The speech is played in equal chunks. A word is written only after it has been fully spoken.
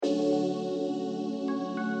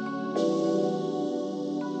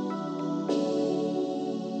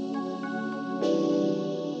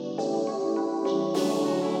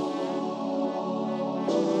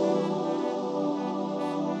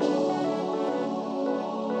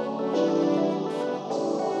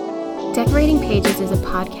Decorating Pages is a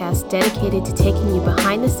podcast dedicated to taking you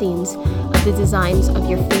behind the scenes of the designs of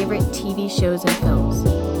your favorite TV shows and films.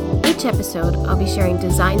 Each episode, I'll be sharing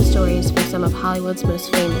design stories from some of Hollywood's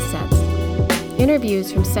most famous sets.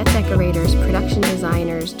 Interviews from set decorators, production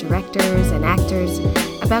designers, directors, and actors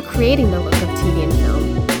about creating the look of TV and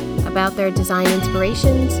film, about their design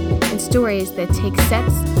inspirations, and stories that take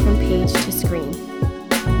sets from page to screen.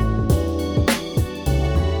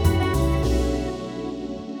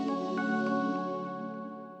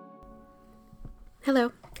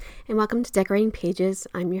 Hello, and welcome to Decorating Pages.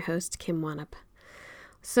 I'm your host, Kim Wanup.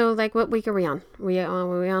 So, what week are we on? We're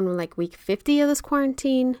on week 50 of this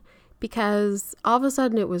quarantine, because all of a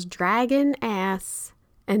sudden it was dragging ass,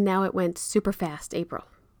 and now it went super fast, April.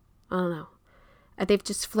 I don't know. They've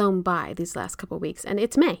just flown by these last couple of weeks, and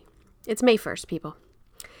it's May. It's May 1st, people.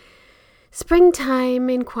 Springtime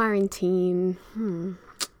in quarantine.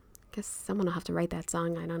 Guess someone will have to write that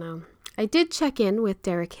song. I don't know. I did check in with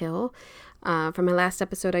Derek Hill. From my last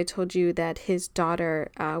episode, I told you that his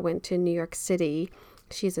daughter went to New York City.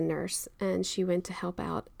 She's a nurse, and she went to help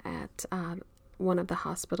out at one of the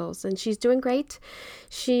hospitals, and she's doing great.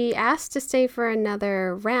 She asked to stay for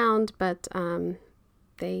another round, but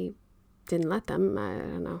they didn't let them. I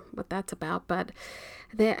don't know what that's about, but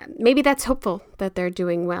maybe that's hopeful that they're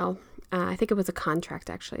doing well. I think it was a contract,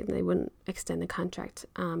 actually, and they wouldn't extend the contract.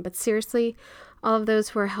 But seriously, all of those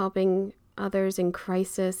who are helping others in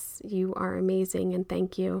crisis, you are amazing, and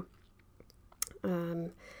thank you.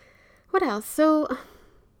 What else? So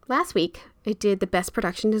last week, I did the best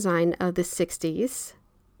production design of the 60s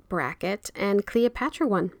bracket, and Cleopatra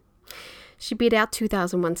won. She beat out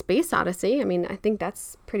 2001 Space Odyssey. I mean, I think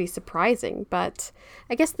that's pretty surprising, but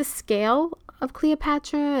I guess the scale of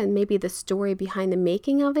Cleopatra and maybe the story behind the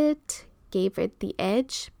making of it gave it the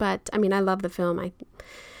edge. But I mean, I love the film.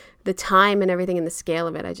 The time and everything and the scale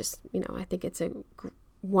of it, I think it's a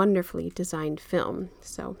wonderfully designed film.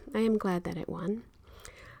 So I am glad that it won.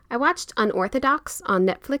 I watched Unorthodox on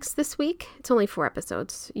Netflix this week. It's only 4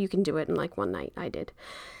 episodes. You can do it in one night. I did.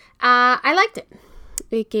 I liked it.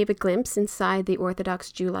 It gave a glimpse inside the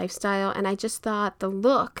Orthodox Jew lifestyle, and I just thought the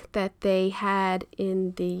look that they had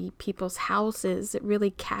in the people's houses, it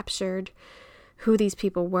really captured who these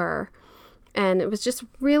people were. And it was just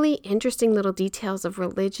really interesting little details of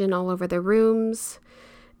religion all over the rooms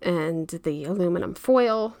and the aluminum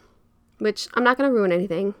foil, which I'm not going to ruin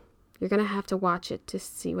anything. You're going to have to watch it to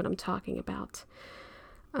see what I'm talking about.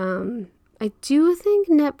 I do think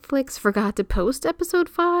Netflix forgot to post episode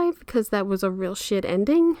 5 because that was a real shit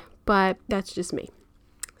ending, but that's just me.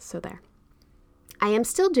 So there. I am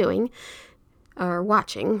still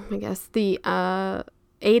watching, I guess, the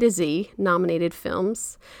A to Z nominated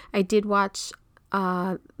films. I did watch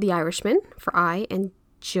The Irishman for I and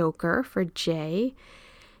Joker for J,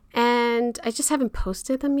 and I just haven't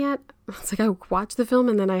posted them yet. It's I watched the film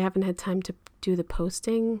and then I haven't had time to do the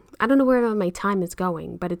posting. I don't know where my time is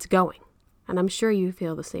going, but it's going, and I'm sure you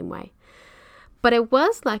feel the same way. But I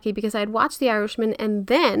was lucky because I had watched The Irishman, and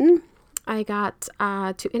then I got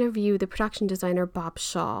to interview the production designer Bob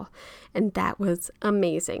Shaw, and that was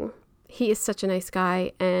amazing. He is such a nice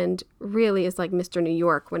guy and really is like Mr. New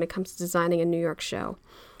York when it comes to designing a New York show.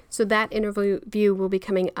 So that interview will be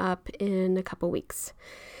coming up in a couple weeks.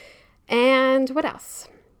 And what else?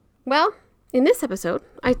 Well, in this episode,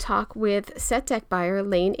 I talk with set deck buyer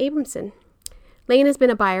Laine Abramson. Laine has been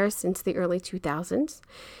a buyer since the early 2000s.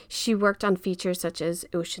 She worked on features such as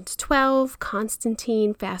Ocean's 12,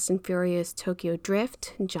 Constantine, Fast and Furious, Tokyo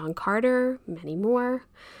Drift, John Carter, many more.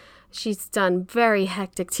 She's done very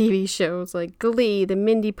hectic TV shows like Glee, The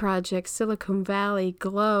Mindy Project, Silicon Valley,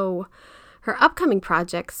 Glow. Her upcoming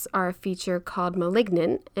projects are a feature called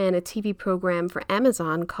Malignant and a TV program for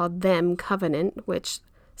Amazon called Them Covenant, which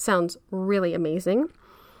sounds really amazing.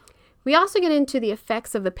 We also get into the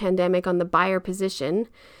effects of the pandemic on the buyer position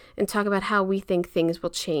and talk about how we think things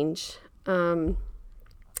will change.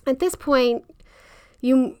 At this point,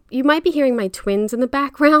 you might be hearing my twins in the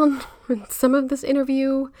background in some of this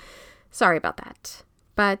interview. Sorry about that.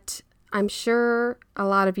 But I'm sure a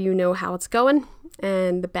lot of you know how it's going,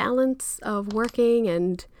 and the balance of working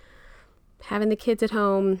and having the kids at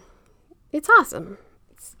home, it's awesome.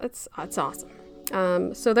 It's awesome.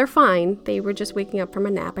 So they're fine. They were just waking up from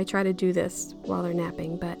a nap. I try to do this while they're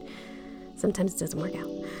napping, but sometimes it doesn't work out.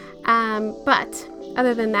 But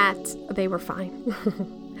other than that, they were fine.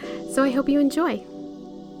 So I hope you enjoy.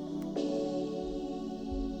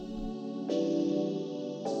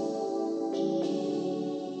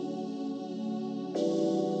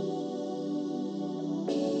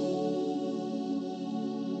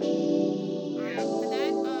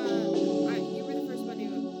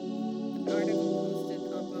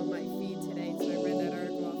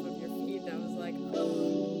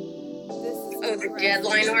 the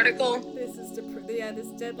Deadline article? This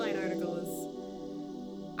Deadline article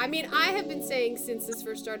is... I mean, I have been saying since this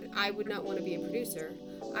first started, I would not want to be a producer.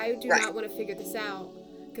 I do not want to figure this out,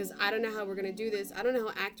 because I don't know how we're going to do this. I don't know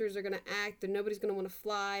how actors are going to act, and nobody's going to want to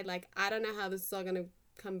fly. Like, I don't know how this is all going to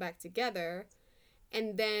come back together.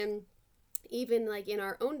 And then, even, like, in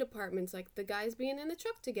our own departments, like, the guys being in the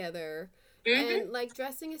truck together, and, like,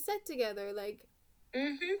 dressing a set together, like...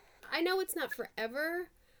 I know it's not forever,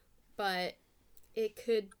 but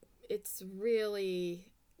it's really,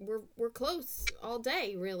 we're close all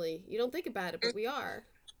day, really. You don't think about it, but we are.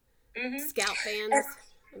 Scout fans.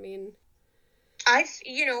 I mean, I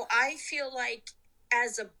feel like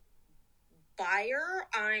as a buyer,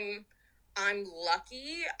 I'm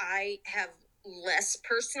lucky. I have less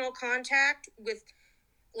personal contact with,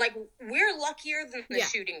 like, we're luckier than the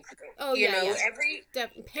shooting crew. Oh, you know, every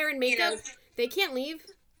hair and makeup, they can't leave.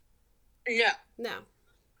 No.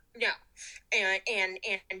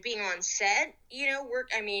 And being on set, you know,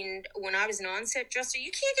 when I was an on-set dresser,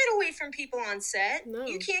 you can't get away from people on set. No.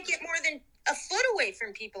 You can't get more than a foot away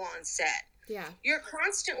from people on set. Yeah. You're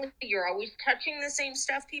always touching the same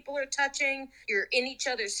stuff people are touching. You're in each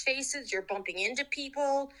other's faces. You're bumping into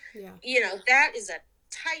people. Yeah. You know, that is a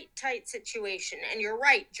tight situation. And you're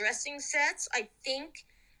right. Dressing sets, I think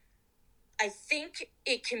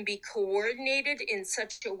it can be coordinated in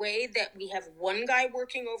such a way that we have one guy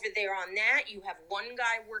working over there on that. You have one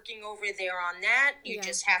guy working over there on that. You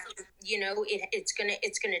just have to, you know, it's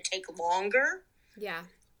gonna take longer. Yeah.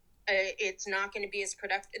 It's not going to be as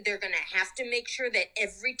productive. They're going to have to make sure that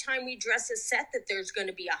every time we dress a set that there's going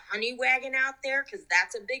to be a honey wagon out there, because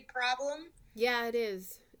that's a big problem. Yeah, it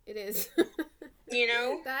is. It is. You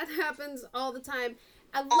know? That happens all the time.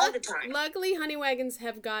 All the time. Luckily, honey wagons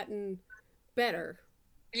have gotten better.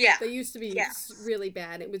 Yeah. They used to be really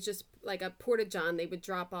bad. It was just like a porta-john they would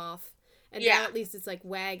drop off. And now at least it's like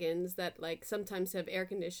wagons that like sometimes have air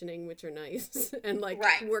conditioning, which are nice, and like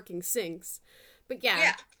working sinks. But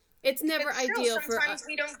it's never ideal for us. Sometimes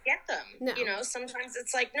we don't get them. No. You know, sometimes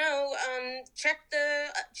it's like, no, check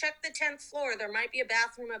the 10th floor. There might be a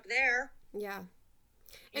bathroom up there. Yeah.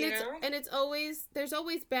 And it's always, there's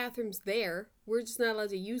always bathrooms there. We're just not allowed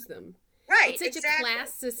to use them. Right, it's such a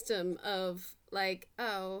class system of like,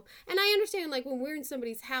 oh, and I understand like when we're in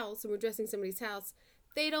somebody's house and we're dressing somebody's house,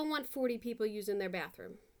 they don't want 40 people using their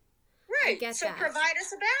bathroom. Right. I get so that. Provide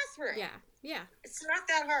us a bathroom. Yeah. It's not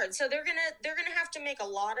that hard. So they're gonna have to make a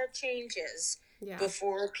lot of changes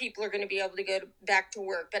before people are gonna be able to go back to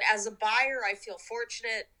work. But as a buyer, I feel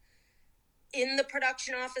fortunate. In the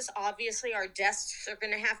production office, obviously, our desks are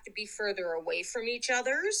gonna have to be further away from each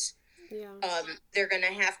other's. Yeah. They're going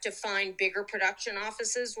to have to find bigger production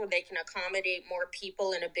offices where they can accommodate more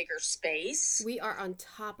people in a bigger space. We are on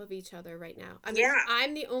top of each other right now. I mean,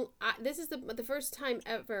 I'm the only. This is the first time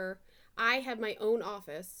ever I have my own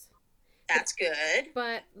office. That's good.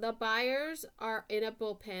 But the buyers are in a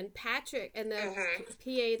bullpen. Patrick and the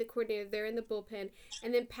PA, the coordinator, they're in the bullpen.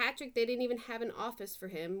 And then Patrick, they didn't even have an office for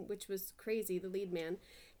him, which was crazy. The lead man,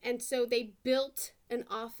 and so they built an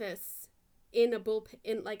office in a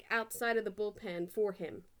bullpen, like outside of the bullpen for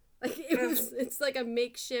him. Like it's like a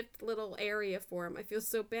makeshift little area for him. I feel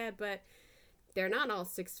so bad, but they're not all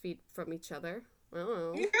 6 feet from each other.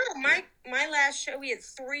 Oh. You know, my last show, we had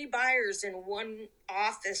 3 buyers in one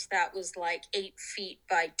office that was like 8 feet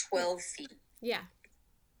by 12 feet. Yeah.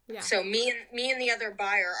 So me and the other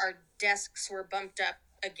buyer, our desks were bumped up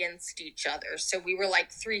against each other. So we were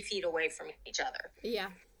like 3 feet away from each other. Yeah.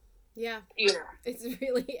 Yeah.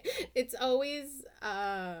 It's always,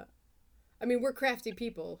 I mean, we're crafty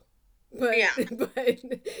people, but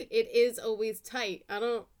it is always tight.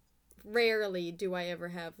 Rarely do I ever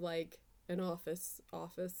have like an office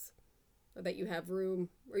that you have room,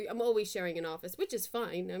 or I'm always sharing an office, which is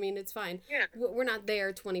fine. I mean, it's fine. Yeah. We're not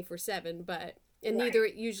there 24/7, but, and neither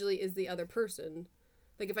usually is the other person.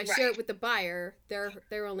 Like if I share it with the buyer,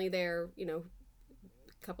 they're only there, you know,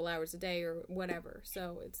 couple hours a day or whatever,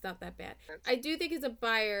 so it's not that bad. I do think as a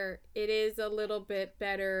buyer it is a little bit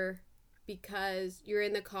better because you're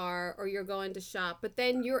in the car or you're going to shop, but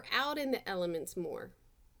then you're out in the elements more.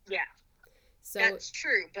 So that's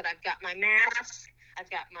true, but I've got my mask,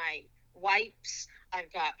 I've got my wipes,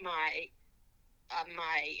 I've got my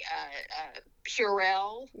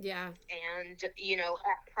Purell. Yeah. And, you know,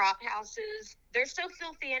 at prop houses, they're so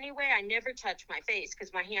filthy anyway. I never touch my face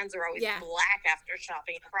because my hands are always black after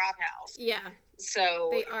shopping at a prop house. Yeah. So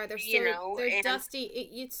they are. They're dusty.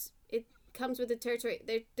 It comes with the territory.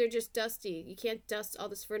 They're just dusty. You can't dust all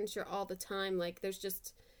this furniture all the time. Like there's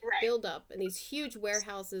just buildup and these huge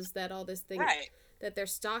warehouses that all this thing that they're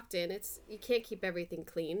stocked in. You can't keep everything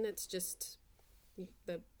clean. It's just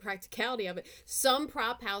the practicality of it. Some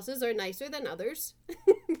prop houses are nicer than others.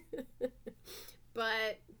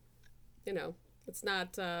 But, you know, it's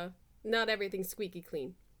not everything squeaky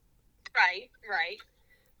clean. Right.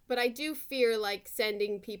 But I do fear, like,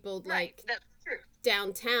 sending people, like, that's true.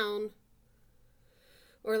 Downtown,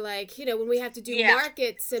 or, like, you know, when we have to do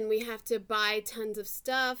markets and we have to buy tons of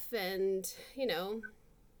stuff and, you know.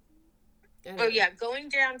 Going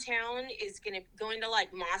downtown is going to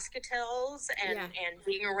like Moscatel's and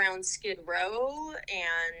being around Skid Row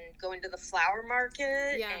and going to the flower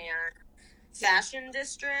market and fashion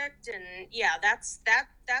district, and that's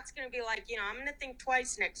going to be like, you know, I'm going to think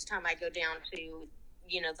twice next time I go down to,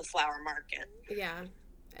 you know, the flower market. Yeah,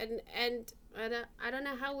 and I don't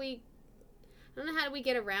know how we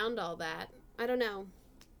get around all that. I don't know.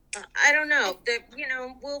 You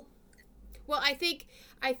know, Well, I think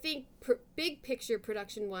big picture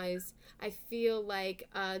production wise, I feel like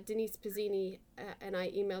Denise Pizzini and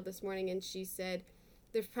I emailed this morning, and she said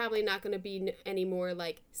there's probably not going to be any more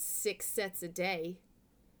like 6 sets a day.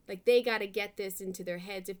 Like, they got to get this into their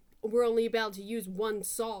heads. If we're only about to use one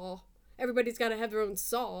saw, everybody's got to have their own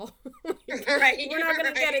saw. Right. We're not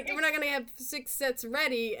going to get it. We're not going to have 6 sets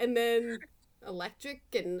ready and then electric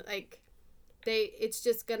and like it's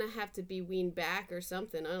just going to have to be weaned back or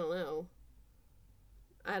something. I don't know.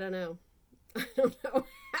 I don't know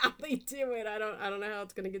how they do it. I don't know how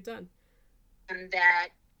it's going to get done. And that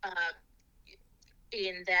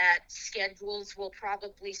in that schedules will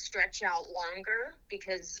probably stretch out longer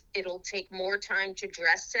because it'll take more time to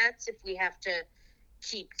dress sets if we have to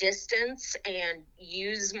keep distance and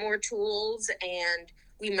use more tools, and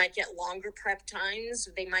we might get longer prep times.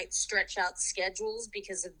 They might stretch out schedules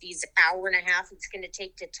because of these hour and a half it's going to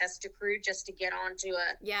take to test a crew just to get onto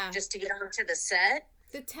the set.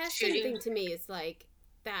 The testing thing to me is like,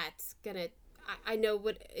 that's gonna, I know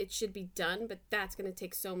what it should be done, but that's gonna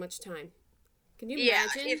take so much time. Can you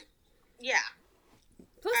imagine?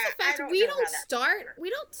 Plus the fact we don't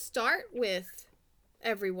start with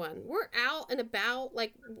everyone. We're out and about.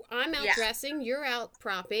 Like, I'm out dressing, you're out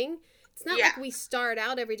propping. It's not like we start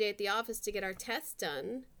out every day at the office to get our tests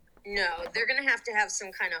done. No, they're gonna have to have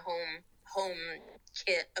some kind of home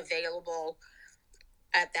kit available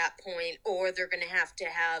at that point, or they're going to have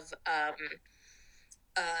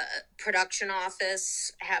production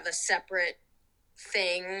office have a separate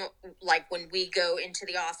thing, like when we go into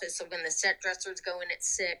the office. So when the set dressers go in at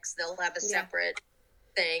 6, they'll have a separate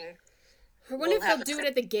thing. I wonder if they'll do it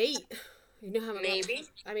at the gate. You know how maybe.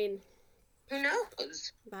 I mean, who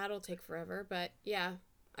knows? That'll take forever, but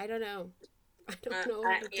I don't know. I don't know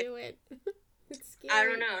how to do it. It's scary. I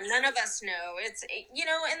don't know. None of us know. It's, you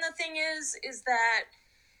know, and the thing is that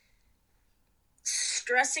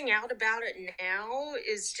stressing out about it now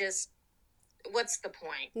is just, what's the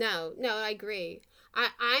point? No, I agree.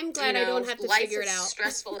 I'm glad I don't have to figure it out. Life is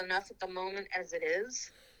stressful enough at the moment as it is.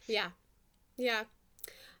 Yeah.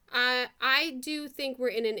 I do think we're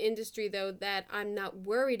in an industry, though, that I'm not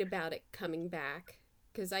worried about it coming back,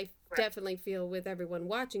 because I definitely feel with everyone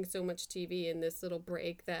watching so much TV in this little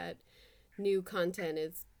break that new content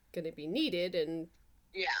is going to be needed, and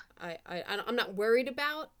I'm not worried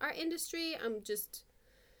about our industry.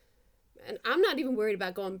 I'm not even worried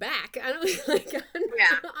about going back. I don't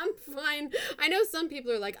I'm fine. I know some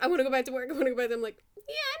people are like, I want to go back to work. I'm like,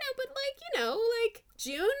 yeah, I know, but like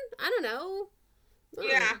June. I don't know.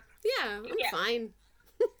 I'm fine.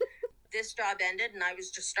 This job ended, and I was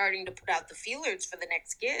just starting to put out the feelers for the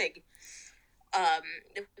next gig.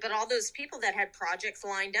 But all those people that had projects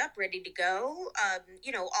lined up, ready to go,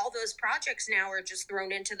 all those projects now are just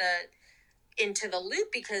thrown into the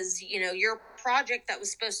loop because, you know, your project that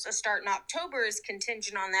was supposed to start in October is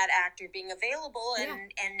contingent on that actor being available.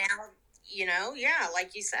 And now, you know,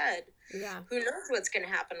 like you said, who knows what's going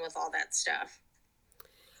to happen with all that stuff.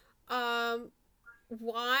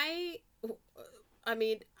 Why? I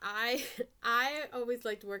mean, I always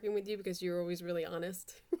liked working with you because you're always really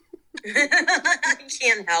honest. I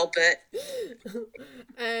can't help it.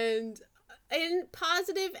 And in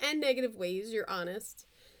positive and negative ways, you're honest.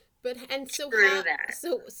 But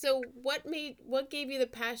so what gave you the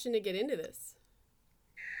passion to get into this?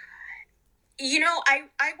 You know, I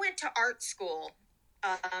went to art school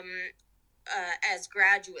as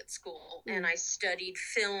graduate school, and I studied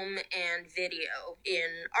film and video in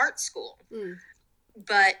art school.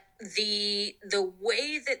 But the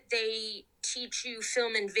way that they teach you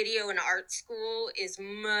film and video in art school is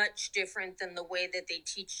much different than the way that they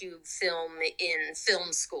teach you film in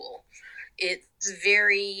film school. It's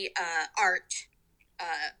very art.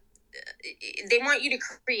 They want you to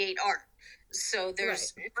create art. So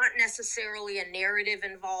there's not necessarily a narrative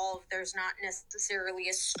involved. There's not necessarily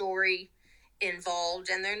a story involved,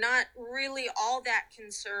 and they're not really all that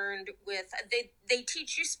concerned with, they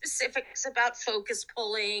teach you specifics about focus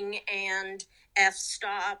pulling and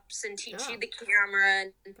f-stops and teach you the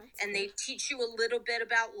camera, and they teach you a little bit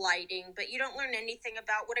about lighting, but you don't learn anything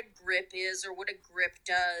about what a grip is or what a grip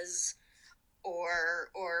does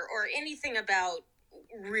or anything about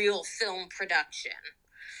real film production.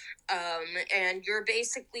 And you're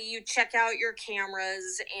basically, you check out your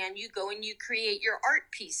cameras and you go and you create your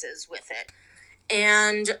art pieces with it.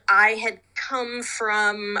 And I had come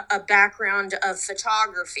from a background of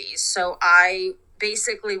photography, so I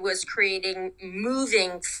basically was creating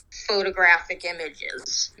moving photographic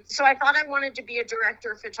images. So I thought I wanted to be a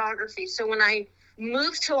director of photography. So when I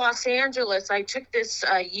moved to Los Angeles, I took this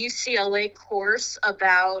UCLA course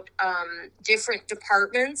about different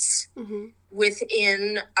departments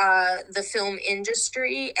within the film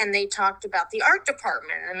industry, and they talked about the art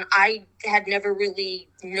department, and I had never really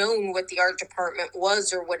known what the art department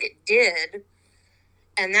was or what it did,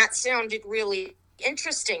 and that sounded really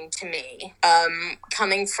interesting to me,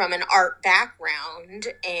 coming from an art background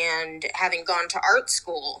and having gone to art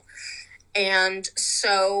school. And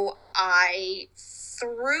so I,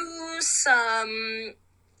 through some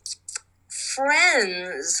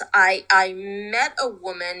friends, I met a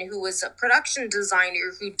woman who was a production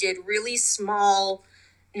designer who did really small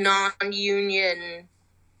non-union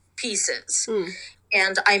pieces.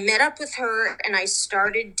 And I met up with her and I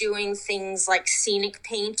started doing things like scenic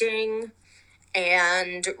painting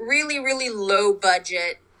and really, really low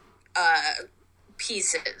budget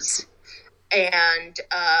pieces. And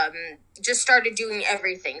just started doing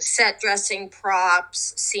everything: set dressing,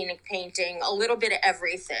 props, scenic painting, a little bit of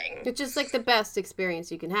everything. Which is like the best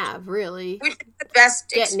experience you can have, really. Which is the best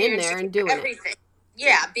getting in there and doing everything.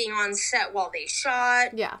 Yeah, being on set while they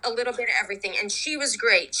shot. Yeah. A little bit of everything. And she was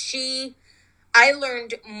great. I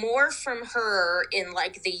learned more from her in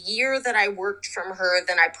like the year that I worked from her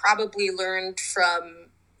than I probably learned from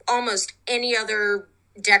almost any other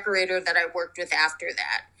decorator that I worked with after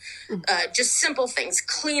that. Just simple things: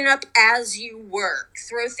 clean up as you work,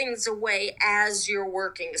 throw things away as you're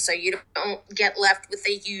working so you don't get left with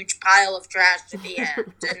a huge pile of trash at the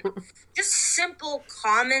end. And just simple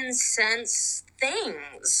common sense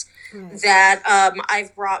things that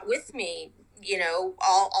I've brought with me, you know,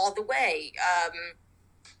 all the way.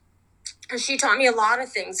 And she taught me a lot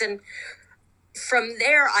of things, and from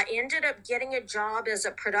there, I ended up getting a job as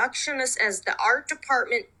a productionist, as the art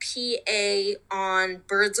department PA on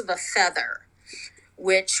Birds of a Feather,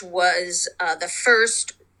 which was the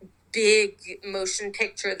first big motion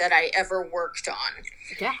picture that I ever worked on.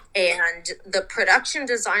 Yeah. And the production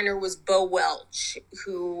designer was Bo Welch,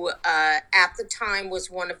 who at the time was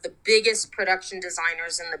one of the biggest production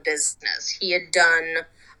designers in the business. He had done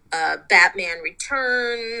Batman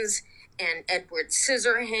Returns and Edward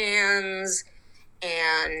Scissorhands,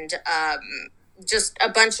 and just a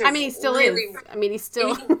bunch of... I mean, he still is. I mean, he's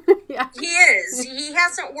still... Yeah. He is. He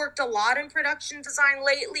hasn't worked a lot in production design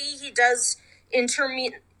lately. He does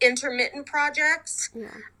intermittent projects. Yeah.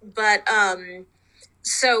 But,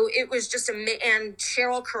 so it was just and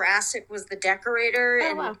Cheryl Karasik was the decorator,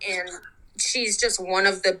 and she's just one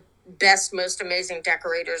of the best, most amazing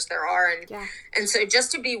decorators there are. And so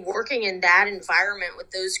just to be working in that environment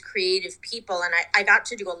with those creative people, and I got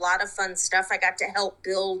to do a lot of fun stuff. I got to help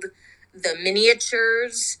build the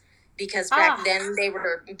miniatures, because back then they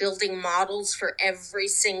were building models for every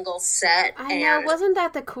single set. I know. Wasn't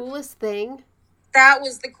that the coolest thing? That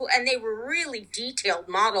was the cool, and they were really detailed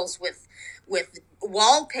models with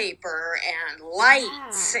wallpaper and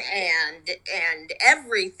lights and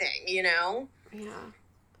everything, you know? Yeah.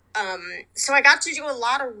 So I got to do a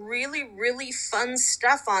lot of really, really fun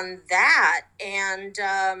stuff on that. And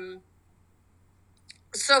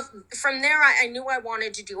so from there, I knew I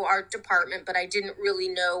wanted to do art department, but I didn't really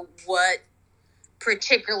know what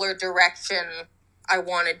particular direction I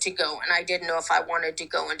wanted to go in. I didn't know if I wanted to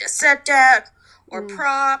go into set deck or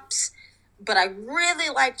props, but I really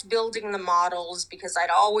liked building the models because I'd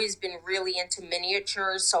always been really into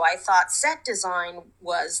miniatures. So I thought set design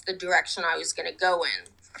was the direction I was going to go in.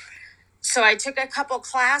 So I took a couple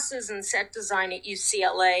classes in set design at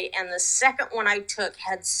UCLA, and the second one I took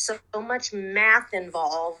had so much math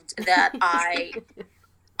involved that I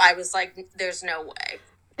was like, there's no way.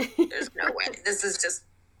 There's no way. This is just,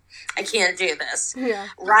 I can't do this. Yeah.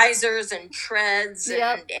 Risers and treads.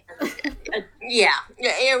 And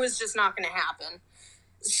it was just not going to happen.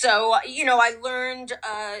 So, you know, I learned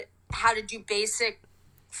how to do basic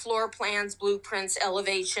floor plans, blueprints,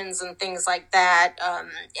 elevations, and things like that.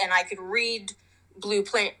 And I could read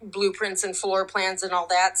blueprints and floor plans and all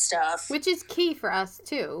that stuff. Which is key for us,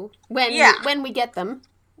 too, when we get them.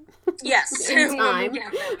 Yes. In time.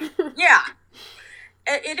 Yeah.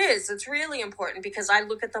 It is. It's really important because I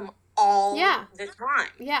look at them all the time.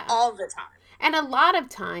 Yeah. All the time. And a lot of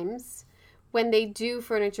times, when they do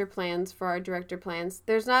furniture plans for our director plans,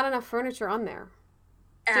 there's not enough furniture on there.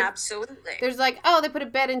 Absolutely. There's like, they put a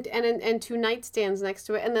bed and 2 nightstands next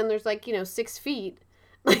to it, and then there's like, 6 feet.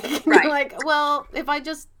 Like, right. Like, well, if I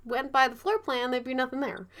just went by the floor plan, there'd be nothing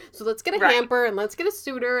there. So let's get a hamper and let's get a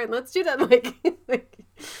suitor and let's do that.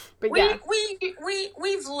 But yeah.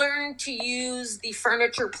 We've learned to use the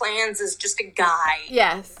furniture plans as just a guide.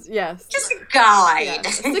 Yes. Just a guide.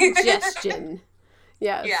 Yeah. Suggestion.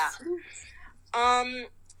 Yes. Yeah.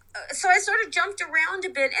 So I sort of jumped around a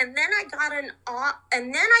bit, and then I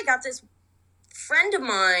got this friend of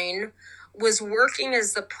mine was working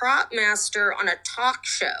as the prop master on a talk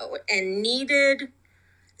show and needed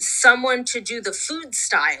someone to do the food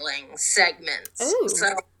styling segments. Ooh.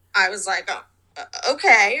 So I was like,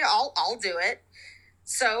 okay, I'll do it.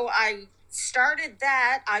 So I started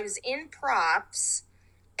that. I was in props,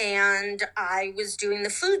 and I was doing the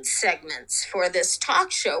food segments for this talk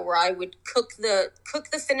show where I would cook the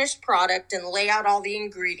finished product and lay out all the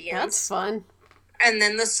ingredients. That's fun. And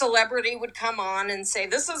then the celebrity would come on and say,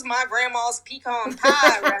 "This is my grandma's pecan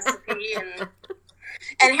pie recipe," and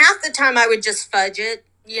half the time I would just fudge it,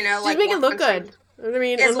 just make it look good. I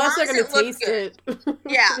mean, unless they're going to taste it.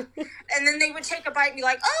 Yeah. And then they would take a bite and be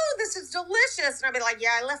like, "Oh, this is delicious." And I'd be like,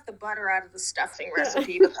 "Yeah, I left the butter out of the stuffing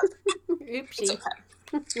recipe." But it's okay.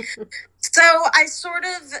 So I sort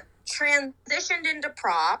of transitioned into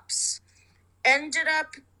props, ended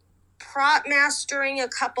up prop mastering a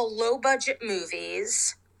couple low-budget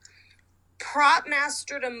movies, prop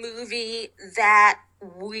mastered a movie that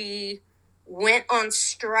we went on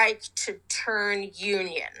strike to turn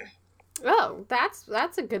union. Oh, that's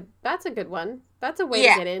a good one. That's a way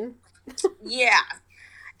to get in. Yeah.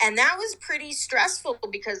 And that was pretty stressful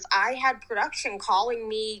because I had production calling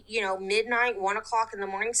me, midnight, 1 o'clock in the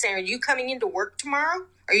morning saying, "Are you coming into work tomorrow?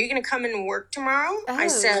 Are you going to come in and work tomorrow?" Oh. I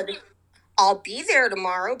said, "I'll be there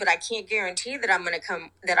tomorrow, but I can't guarantee that I'm going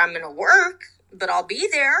to work, but I'll be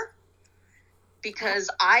there." Because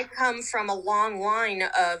I come from a long line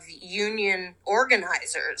of union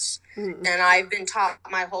organizers, and I've been taught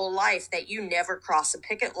my whole life that you never cross a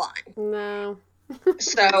picket line. No.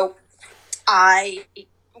 So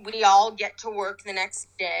we all get to work the next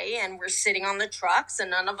day, and we're sitting on the trucks, and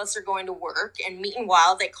none of us are going to work. And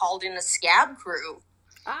meanwhile, they called in a scab crew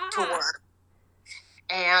to work.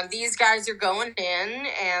 And these guys are going in,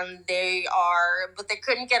 and but they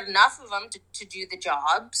couldn't get enough of them to do the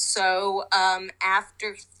job. So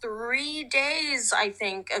after 3 days, I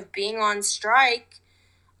think, of being on strike,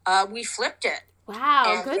 we flipped it.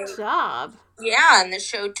 Wow, good job. Yeah, and the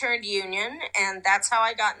show turned union, and that's how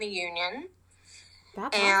I got in the union.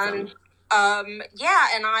 That's awesome.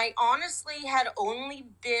 And I honestly had only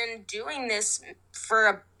been doing this for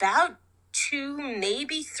about 2,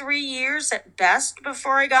 maybe 3 years at best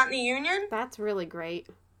before I got in the union. That's really great.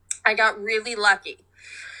 I got really lucky.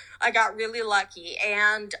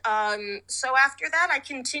 And so after that, I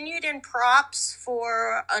continued in props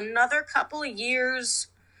for another couple of years,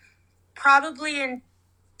 probably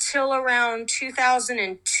until around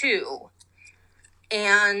 2002.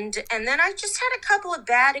 And then I just had a couple of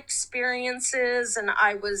bad experiences, and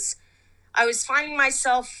I was finding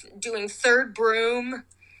myself doing third broom,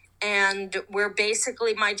 and where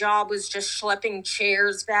basically my job was just schlepping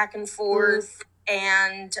chairs back and forth.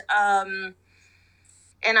 And I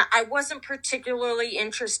wasn't particularly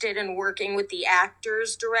interested in working with the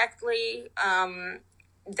actors directly.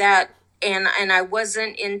 And I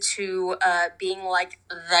wasn't into being like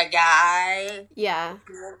the guy. Yeah.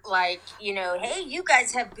 Like, hey, you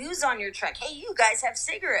guys have booze on your truck. Hey, you guys have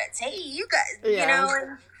cigarettes. Hey, you guys,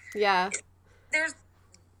 And yeah.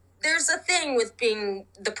 There's a thing with being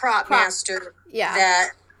the prop master. Yeah.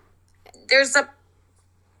 That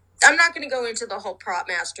I'm not going to go into the whole prop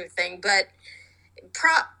master thing, but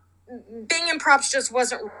being in props just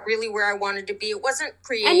wasn't really where I wanted to be. It wasn't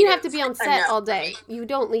creative. And you have to be on set all day. You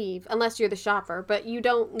don't leave unless you're the shopper, but you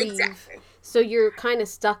don't leave. Exactly. So you're kind of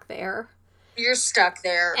stuck there. You're stuck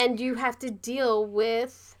there. And you have to deal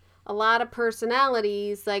with a lot of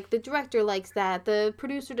personalities. Like, the director likes that, the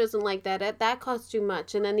producer doesn't like that, that costs too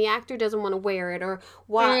much, and then the actor doesn't want to wear it, or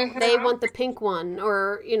they want the pink one,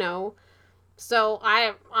 or so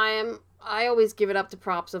I always give it up to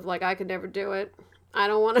props of like, I could never do it. I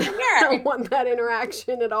don't want to. Yeah, I don't want that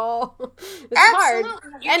interaction at all. It's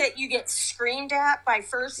absolutely. hard. You get screamed at by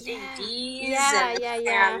first Yeah, ADs.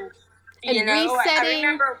 yeah. And resetting. I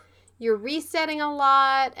remember you're resetting a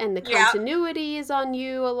lot, and the yeah. continuity is on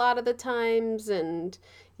you a lot of the times, and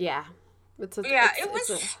yeah. It was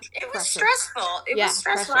stressful. It was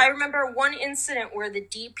stressful. Pressure. I remember one incident where the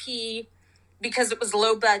DP, because it was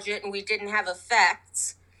low budget and we didn't have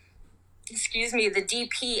effects, the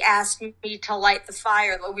DP asked me to light the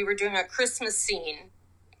fire. We were doing a Christmas scene,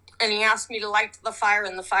 and he asked me to light the fire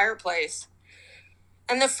in the fireplace.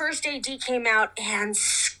 And the first AD came out and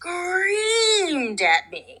screamed at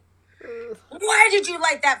me. Why did you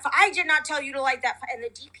light that fire? I did not tell you to light that fire. And the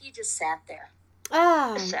DP just sat there.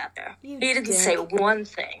 Sat there. He didn't say one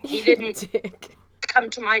thing. He didn't come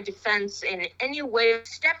to my defense in any way.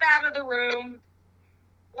 Step out of the room,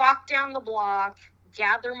 walk down the block,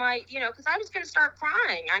 gather my, because I was going to start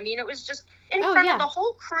crying. I mean, it was just in front of the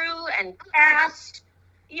whole crew and cast.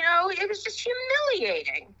 It was just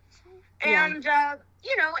humiliating. And, and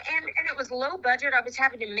it was low budget. I was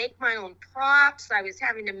having to make my own props. I was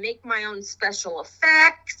having to make my own special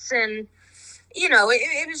effects. And,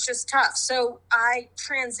 it was just tough. So I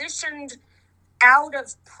transitioned out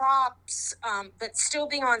of props, but still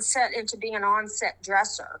being on set, into being an on-set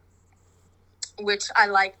dresser, which I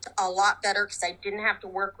liked a lot better because I didn't have to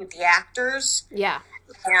work with the actors. Yeah.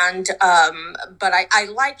 And, but I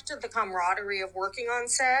liked the camaraderie of working on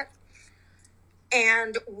set.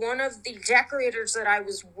 And one of the decorators that I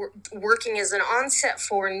was working as an on-set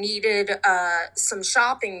for needed some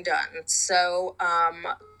shopping done. So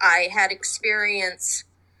I had experience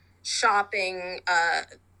shopping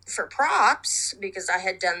for props because I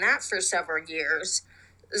had done that for several years.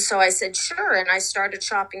 So I said, sure. And I started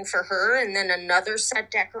shopping for her. And then another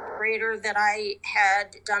set decorator that I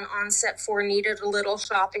had done on-set for needed a little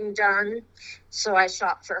shopping done. So I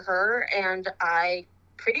shopped for her, and I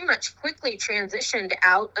pretty much quickly transitioned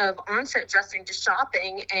out of on-set dressing to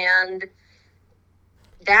shopping, and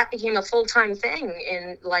that became a full-time thing.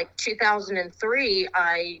 In 2003,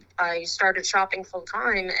 I started shopping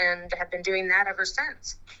full-time and have been doing that ever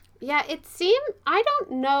since. Yeah, I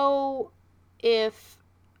don't know if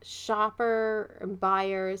shopper and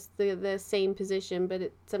buyer is the same position, but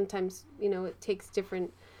it sometimes, it takes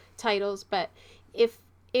different titles. But if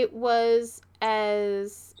it was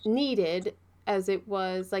as needed as it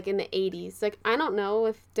was in the 80s, I don't know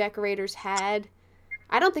if decorators I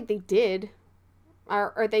don't think they did,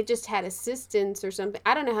 or they just had assistants or something.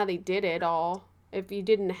 I don't know how they did it all if you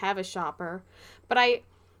didn't have a shopper. But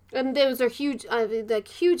and those are huge,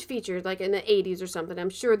 huge features, in the 80s or something. I'm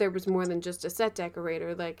sure there was more than just a set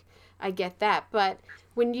decorator. I get that. But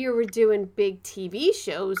when you were doing big TV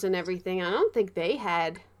shows and everything, I don't think they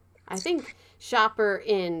had. I think shopper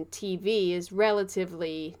in TV is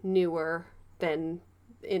relatively newer than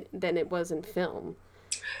it was in film.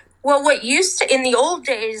 Well, in the old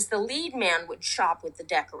days, the lead man would shop with the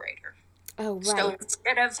decorator. Oh, right. So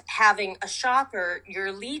instead of having a shopper,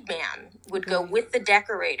 your lead man would go with the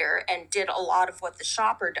decorator and did a lot of what the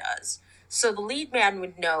shopper does. So the lead man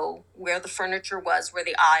would know where the furniture was, where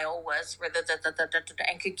the aisle was, where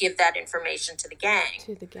and could give that information to the gang.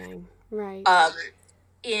 To the gang, right.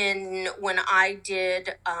 When I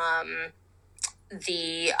did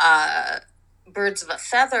the Birds of a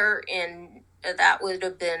Feather, that would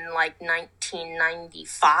have been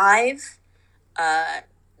 1995,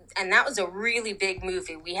 and that was a really big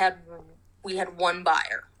movie. We had one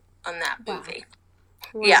buyer on that movie.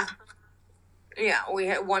 Wow. Yeah, we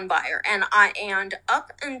had one buyer, and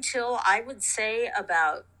up until I would say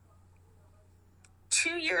about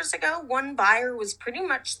 2 years ago, one buyer was pretty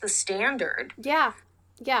much the standard. Yeah.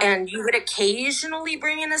 And you would occasionally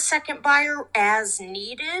bring in a second buyer as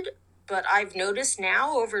needed, but I've noticed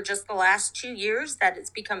now over just the last 2 years that it's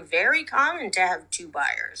become very common to have two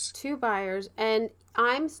buyers. Two buyers, and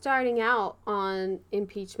I'm starting out on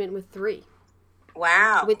impeachment with 3.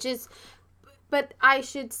 Wow. But I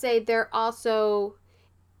should say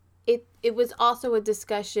it was also a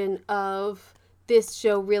discussion of this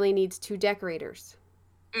show really needs 2 decorators.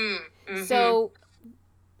 Mm-hmm. So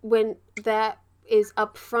when that is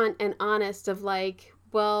upfront and honest of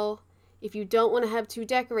well, if you don't want to have 2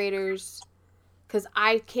 decorators, because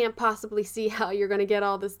I can't possibly see how you're going to get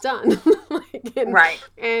all this done. Right.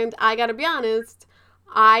 And I got to be honest,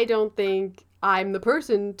 I don't think I'm the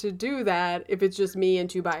person to do that if it's just me and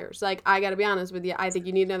 2 buyers. I got to be honest with you. I think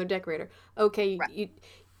you need another decorator. Okay, right.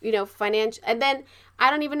 Financial. And then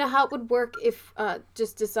I don't even know how it would work if,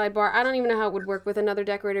 just a sidebar, I don't even know how it would work with another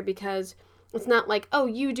decorator because It's not like, oh,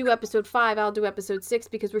 you do episode 5, I'll do episode 6,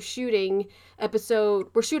 because we're shooting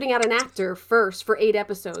out an actor first for 8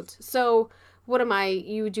 episodes. So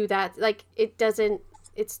you do that. Like,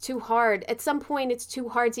 it's too hard. At some point, it's too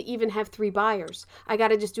hard to even have 3 buyers. I got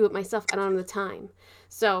to just do it myself. I don't have the time.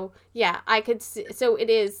 So, yeah, so it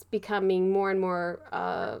is becoming more and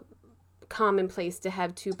more commonplace to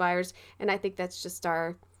have 2 buyers. And I think that's just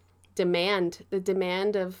the demand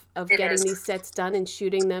of getting these sets done and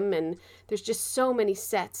shooting them. And there's just so many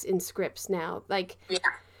sets in scripts now. Like,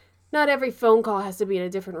 not every phone call has to be in a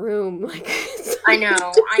different room. Like, I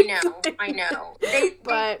know.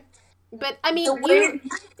 But I mean,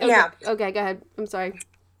 Okay, go ahead. I'm sorry.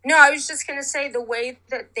 No, I was just going to say the way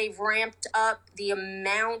that they've ramped up the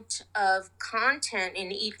amount of content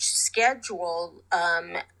in each schedule.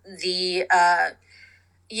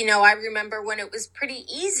 I remember when it was pretty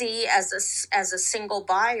easy as a single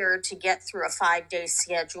buyer to get through a 5-day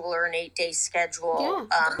schedule or an 8-day schedule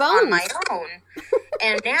on my own.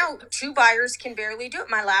 And now 2 buyers can barely do it.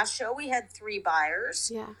 My last show, we had 3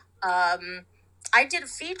 buyers. Yeah. I did a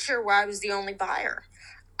feature where I was the only buyer.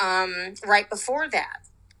 Right before that,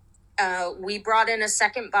 we brought in a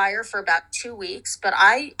second buyer for about 2 weeks, but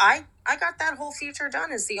I got that whole feature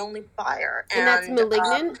done as the only buyer. And that's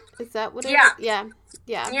Malignant? Is that what it is? Yeah.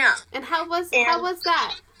 Yeah. And how was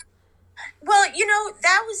that? Well,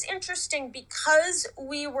 that was interesting because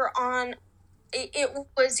we were on. It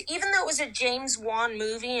was, even though it was a James Wan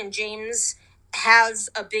movie and James has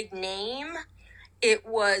a big name, it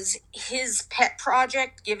was his pet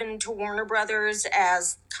project given to Warner Brothers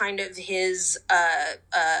as kind of his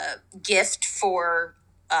gift for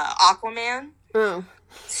Aquaman. Oh.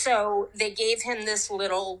 So they gave him this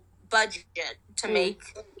little budget to make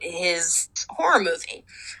his horror movie.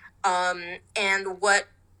 And what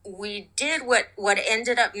we did, what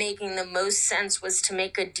ended up making the most sense was to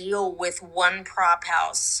make a deal with one prop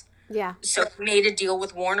house. Yeah. So we made a deal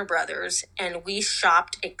with Warner Brothers, and we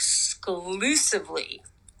shopped exclusively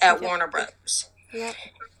at Warner Brothers. Yep.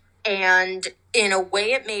 And in a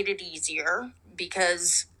way, it made it easier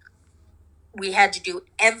because we had to do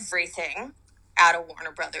everything out of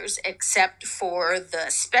Warner Brothers except for the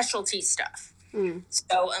specialty stuff.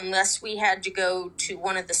 So unless we had to go to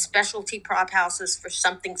one of the specialty prop houses for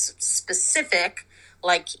something specific,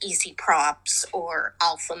 like Easy Props or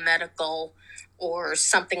Alpha Medical or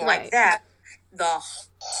something like that, the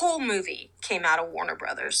whole movie came out of Warner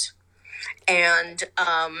Brothers. And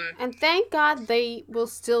thank God they will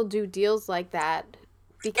still do deals like that.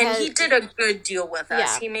 And he did a good deal with us.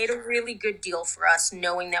 Yeah. He made a really good deal for us,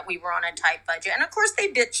 knowing that we were on a tight budget. And of course, they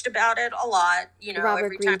bitched about it a lot. Robert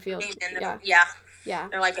every Greenfield. time they came in. Yeah.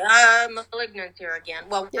 They're like, Malignant here again.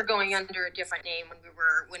 Well, we're going under a different name when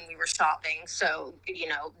we were shopping. So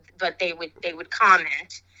but they would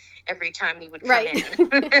comment every time we would come in.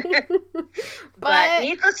 But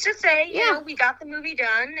needless to say, we got the movie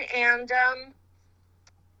done, and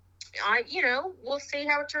we'll see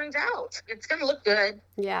how it turns out. It's going to look good.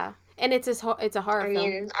 Yeah. And it's a horror film. I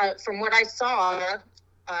mean, from what I saw,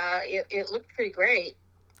 it looked pretty great.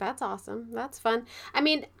 That's awesome. That's fun. I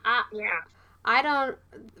mean,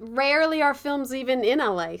 rarely are films even in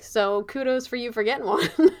LA, so kudos for you for getting one.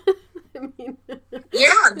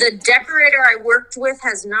 The decorator I worked with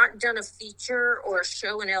has not done a feature or a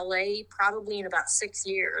show in LA probably in about 6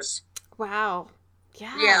 years. Wow.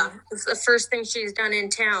 Yeah. Yeah. It's the first thing she's done in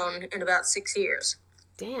town in about 6 years.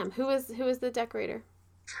 Damn. Who is the decorator?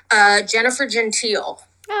 Jennifer Gentile.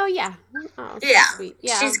 Oh, yeah. Oh, yeah. Sweet.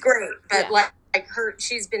 Yeah. She's great. But like her,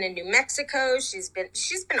 she's been in New Mexico. She's been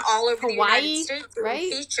all over Hawaii, the United States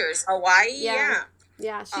doing features. Hawaii. Yeah.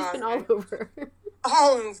 Yeah. She's been all over.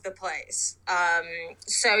 All over the place.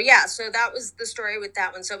 So that was the story with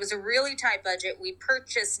that one. So it was a really tight budget. We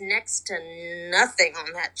purchased next to nothing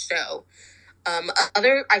on that show.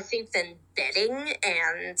 Other, I think, than bedding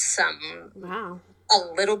and a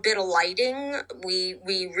little bit of lighting. We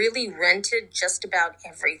really rented just about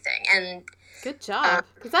everything. And good job,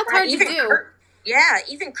 because that's hard to do.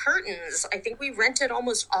 Even curtains. I think we rented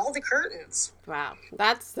almost all the curtains. Wow,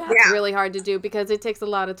 that's really hard to do because it takes a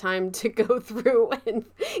lot of time to go through and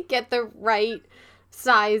get the right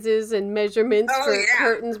sizes and measurements for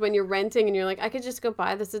curtains when you're renting, and you're like, I could just go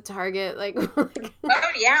buy this at Target. Like, oh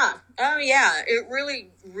yeah, it really,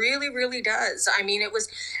 really, really does. I mean, it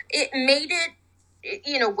made it.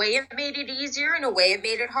 In a way, it made it easier. In a way, it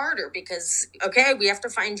made it harder because, we have to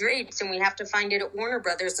find drapes and we have to find it at Warner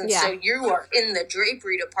Brothers. And so you are in the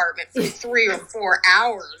drapery department for 3 or 4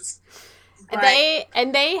 hours Right.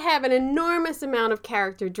 They have an enormous amount of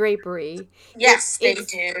character drapery. Yes, they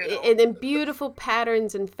do. And then beautiful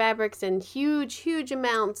patterns and fabrics and huge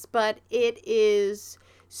amounts, but it is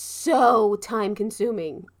so time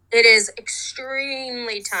consuming. It is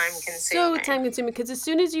extremely time consuming. So time consuming, because as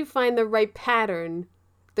soon as you find the right pattern,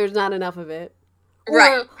 there's not enough of it.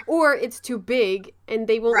 Or it's too big, and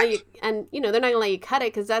they won't let you, and they're not gonna let you cut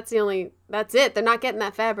it because that's it. They're not getting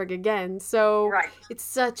that fabric again. So it's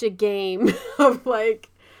such a game of like.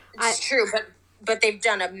 It's true, but they've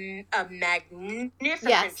done a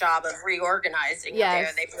magnificent job of reorganizing it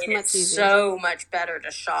there. They've made it so much better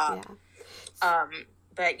to shop. Yeah.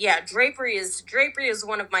 But yeah, drapery is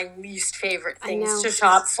one of my least favorite things to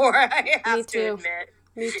shop for. I have to admit.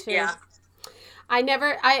 Me too. Yeah.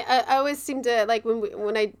 I always seem to, like,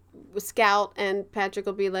 when I scout and Patrick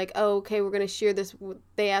will be like, oh, okay, we're going to shear this.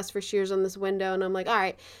 They asked for shears on this window. And I'm like, all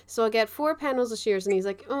right. So I'll get 4 panels of shears. And he's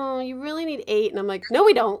like, oh, you really need 8. And I'm like, no,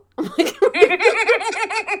 we don't. I'm like, I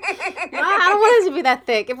don't want it to be that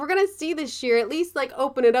thick. If we're going to see this shear, at least, like,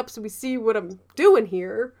 open it up so we see what I'm doing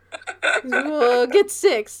here. Well, get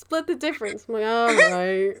 6. Split the difference. I'm like, all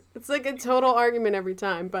right. It's like a total argument every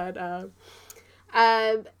time. But,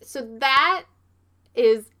 so that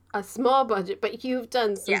is a small budget, but you've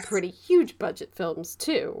done some pretty huge budget films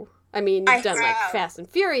too. I mean, you've done like Fast and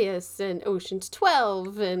Furious and Ocean's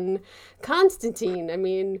 12 and Constantine. I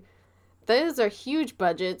mean, those are huge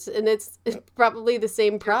budgets, and it's probably the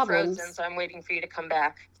same problems. Frozen, so I'm waiting for you to come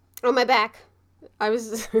back. Oh, my back. I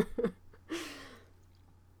was.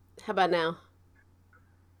 How about now?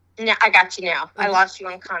 No, I got you now. I lost you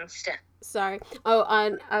on Constant. Sorry. Oh,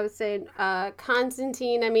 I was saying,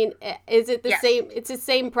 Constantine, I mean, is it the same? It's the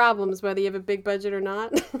same problems whether you have a big budget or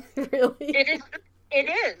not? Really? It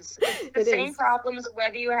is. It's the same problems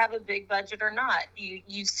whether you have a big budget or not.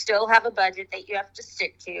 You still have a budget that you have to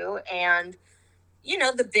stick to, and,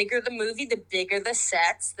 the bigger the movie, the bigger the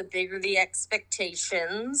sets, the bigger the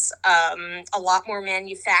expectations. A lot more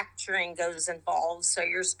manufacturing goes involved, so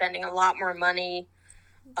you're spending a lot more money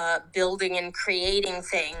building and creating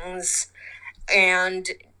things. And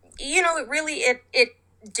it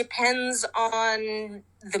depends on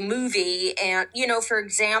the movie. And for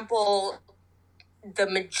example,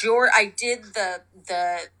 I did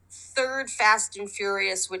the third Fast and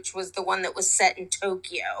Furious, which was the one that was set in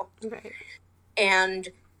Tokyo, and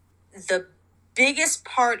the biggest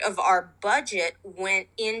part of our budget went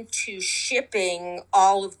into shipping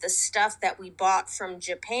all of the stuff that we bought from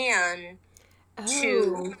Japan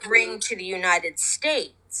to bring to the United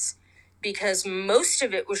States, because most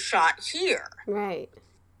of it was shot here. Right.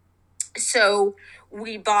 So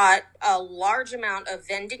we bought a large amount of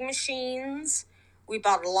vending machines. We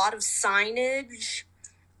bought a lot of signage.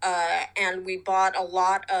 And we bought a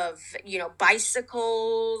lot of,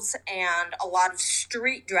 bicycles and a lot of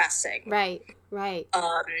street dressing. Right.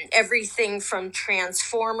 Everything from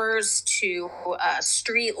transformers to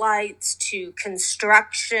street lights to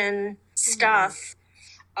construction stuff.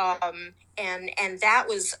 And that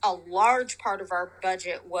was a large part of our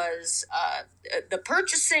budget, was the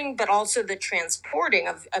purchasing, but also the transporting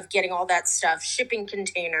of getting all that stuff, shipping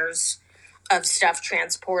containers of stuff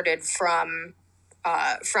transported from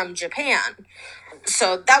Japan.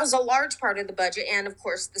 So that was a large part of the budget. And of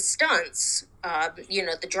course the stunts,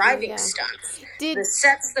 the driving stunts. The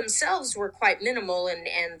sets themselves were quite minimal,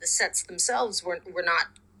 and the sets themselves were not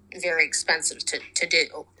very expensive to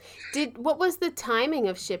do. What was the timing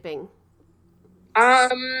of shipping?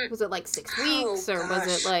 Was it like 6 weeks, or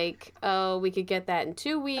was it like, we could get that in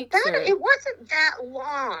 2 weeks? It wasn't that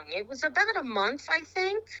long. It was about a month, I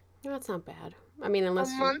think. No, that's not bad. I mean,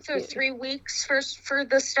 unless a month or 3 weeks for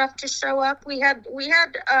the stuff to show up. We had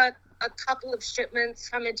a couple of shipments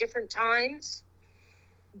come at different times,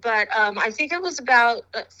 but I think it was about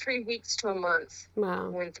 3 weeks to a month. Wow.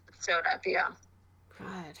 When it showed up, yeah.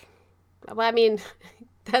 God. Well, I mean,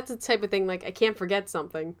 that's the type of thing, like, I can't forget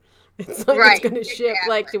something. It's like it's going to ship. Exactly.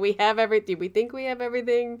 Like, do we think we have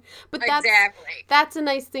everything? But that's a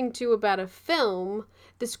nice thing, too, about a film.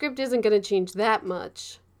 The script isn't going to change that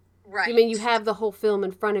much. Right. I mean, you have the whole film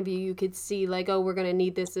in front of you. You could see, like, oh, we're going to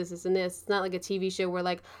need this, and this. It's not like a TV show where,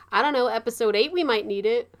 like, I don't know, episode 8, we might need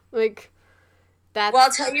it. Like, that's... Well,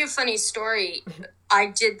 I'll tell you a funny story. I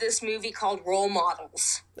did this movie called Role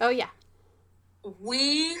Models. Oh, yeah.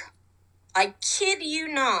 I kid you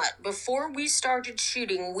not, before we started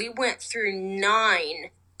shooting, we went through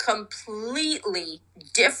 9 completely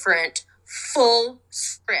different full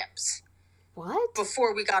scripts. What?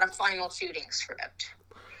 Before we got a final shooting script.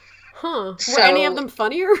 Huh. So were any of them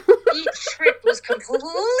funnier? each script was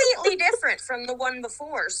completely different from the one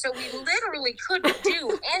before. So we literally couldn't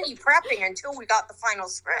do any prepping until we got the final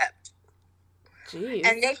script. Jeez.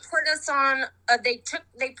 And they put us on,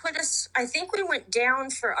 I think we went down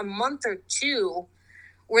for a month or two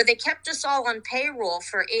where they kept us all on payroll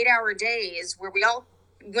for 8-hour days where we all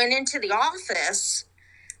went into the office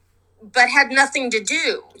but had nothing to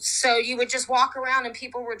do. So you would just walk around and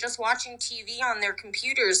people were just watching TV on their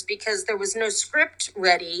computers because there was no script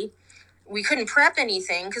ready. We couldn't prep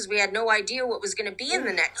anything because we had no idea what was going to be in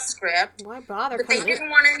the next script. Why bother? But they didn't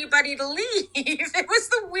want anybody to leave. It was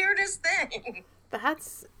the weirdest thing.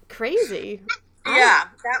 That's crazy. Yeah,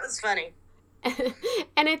 that was funny.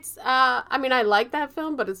 And it's, I mean, I like that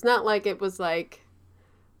film, but it's not like it was like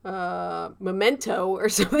Memento or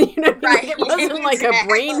something, you know? Right. Like it wasn't like a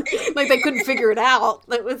brain, like they couldn't figure it out.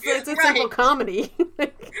 It's a simple comedy.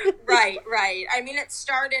 Right. I mean, it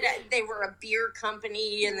started, they were a beer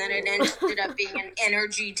company, and then it ended up being an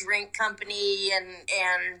energy drink company,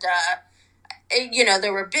 and you know,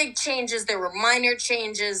 there were big changes, there were minor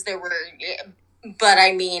changes, but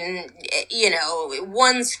I mean, you know,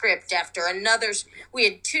 one script after another. We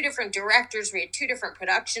had 2 different directors. We had 2 different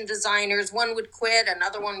production designers. One would quit,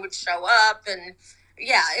 another one would show up. And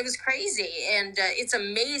yeah, it was crazy. And it's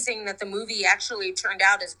amazing that the movie actually turned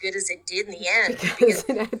out as good as it did in the end. Because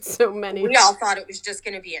it had so many. We all thought it was just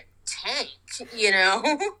going to be a tank, you know?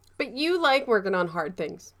 But you like working on hard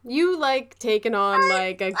things. You like taking on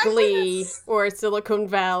like a Glee or a Silicon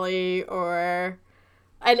Valley or...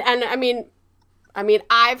 And I mean,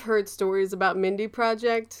 I've heard stories about Mindy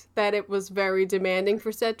Project that it was very demanding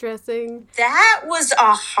for set dressing. That was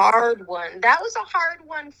a hard one. That was a hard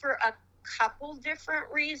one for a couple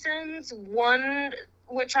different reasons. One,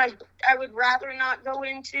 which I would rather not go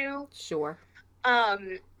into. Sure.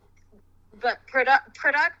 But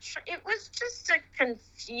production, it was just a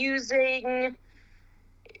confusing.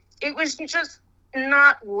 It was just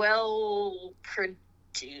not well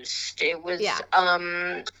produced. It was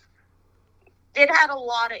it had a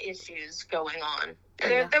lot of issues going on.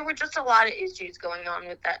 There were just a lot of issues going on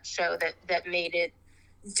with that show that made it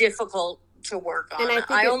difficult to work on. And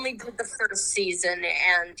I only did the first season,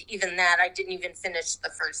 and even that, I didn't even finish the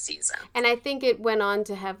first season. And I think it went on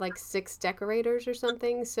to have like 6 decorators or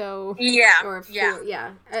something, so... Yeah, or 4,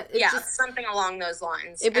 yeah. Something along those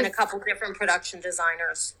lines. And a couple different production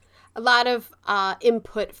designers. A lot of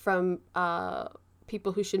input from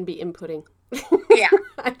people who shouldn't be inputting. Yeah.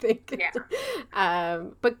 I think. Yeah.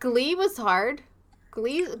 But Glee was hard.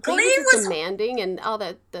 Glee was demanding, and all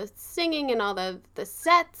the singing and all the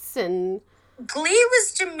sets and... Glee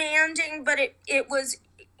was demanding, but it was,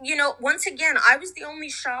 you know, once again, I was the only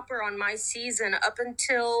shopper on my season up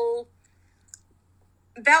until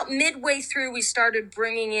about midway through. We started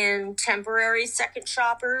bringing in temporary second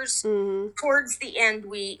shoppers. Mm-hmm. Towards the end,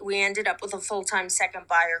 we ended up with a full-time second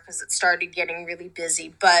buyer because it started getting really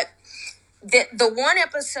busy, but... The one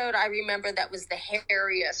episode I remember that was the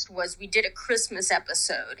hairiest was we did a Christmas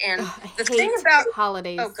episode. And the thing about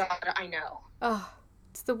holidays. Oh God, I know. Oh,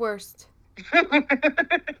 it's the worst.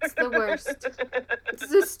 It's the worst. It's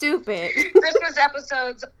so stupid. Christmas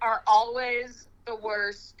episodes are always the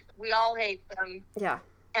worst. We all hate them. Yeah.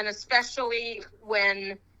 And especially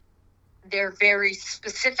when they're very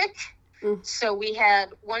specific. Mm. So we had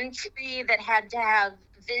one tree that had to have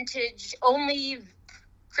only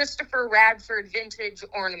Christopher Radford vintage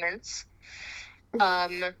ornaments.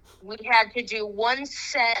 We had to do one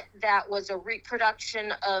set that was a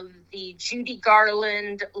reproduction of the Judy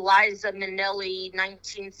Garland, Liza Minnelli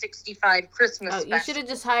 1965 Christmas special. You should have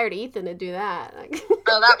just hired Ethan to do that.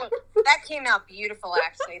 That came out beautiful,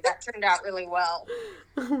 actually. That turned out really well.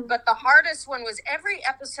 But the hardest one was every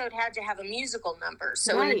episode had to have a musical number.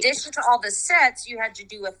 So in addition to all the sets, you had to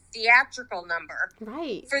do a theatrical number.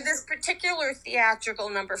 Right. For this particular theatrical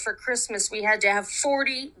number for Christmas, we had to have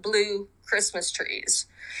 40 blue Christmas trees.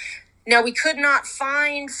 Now, we could not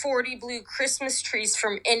find 40 blue Christmas trees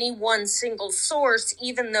from any one single source,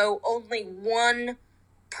 even though only one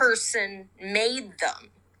person made them.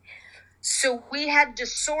 So we had to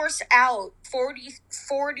source out 40.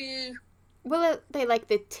 Well, they like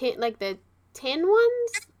the tin ones?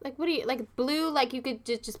 Like, what do you, like blue, like you could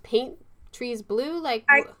just paint trees blue? Like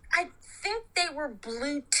I think they were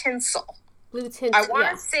blue tinsel. Blue tinsel, I want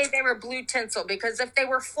to say they were blue tinsel, because if they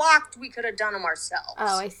were flocked, we could have done them ourselves.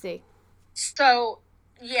 Oh, I see. So,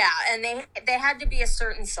 yeah, and they had to be a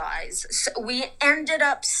certain size. So we ended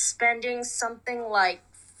up spending something like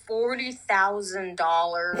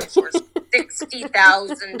 $40,000 or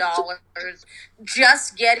 $60,000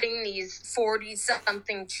 just getting these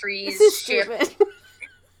 40-something trees shipped.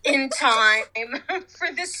 in time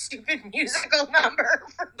for this stupid musical number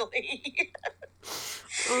for Glee.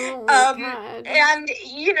 Oh my God. And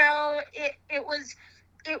you know, it was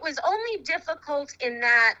only difficult in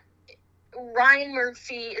that Ryan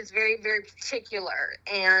Murphy is very, very particular,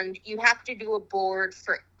 and you have to do a board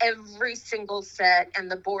for every single set, and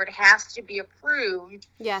the board has to be approved.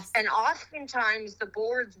 Yes. And oftentimes the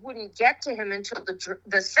boards wouldn't get to him until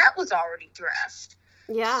the set was already dressed.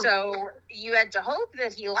 Yeah. So you had to hope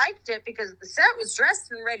that he liked it because the set was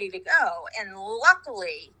dressed and ready to go. And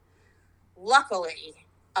luckily,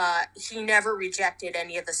 he never rejected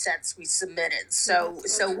any of the sets we submitted. So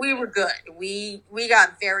we were good. We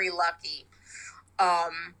got very lucky.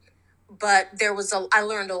 But I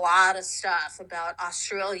learned a lot of stuff about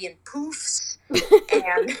Australian poofs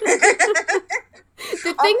and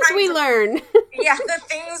the things we learn. Yeah, the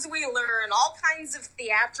things we learn, all kinds of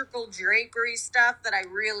theatrical drapery stuff that I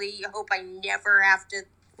really hope I never have to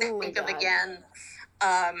think of again.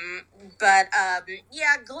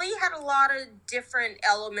 Yeah, Glee had a lot of different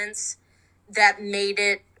elements that made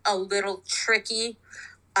it a little tricky.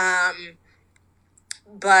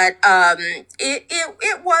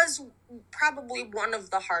 It was probably one of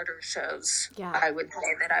the harder shows, I would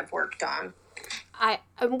say, that I've worked on.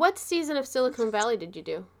 And what season of Silicon Valley did you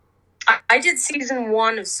do? I did season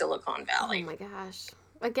 1 of Silicon Valley. Oh my gosh.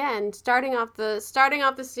 Again, starting off the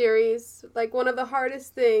series, like one of the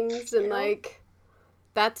hardest things, and like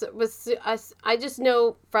I just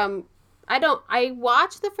know from I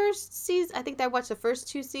watched the first season. I think I watched the first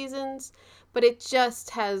 2 seasons, but it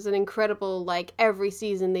just has an incredible, like, every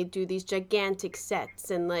season they do these gigantic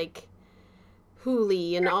sets and like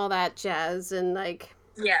Hooli and all that jazz, and like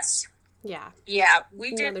yes. Yeah,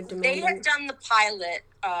 we did. They had done the pilot.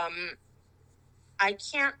 I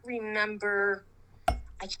can't remember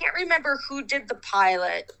who did the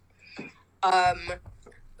pilot.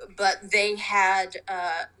 But they had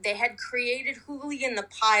created Hooli in the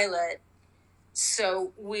pilot.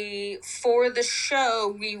 So for the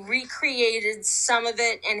show, we recreated some of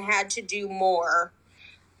it and had to do more.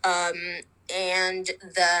 And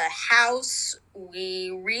the house,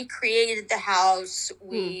 we recreated the house.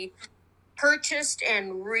 We purchased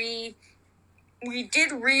and we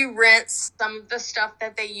did re-rent some of the stuff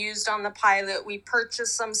that they used on the pilot. We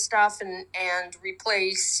purchased some stuff and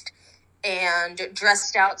replaced and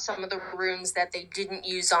dressed out some of the rooms that they didn't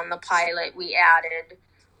use on the pilot. We added.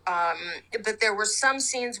 But there were some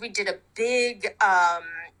scenes we did a big,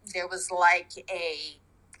 there was like a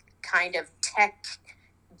kind of tech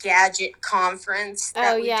gadget conference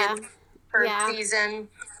that we did per season.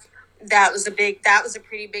 That was a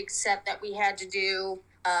pretty big set that we had to do.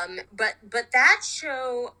 But that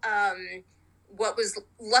show, what was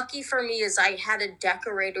lucky for me is I had a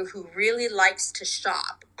decorator who really likes to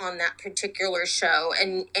shop on that particular show,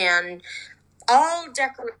 and all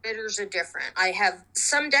decorators are different. I have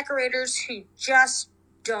some decorators who just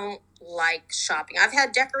don't like shopping. I've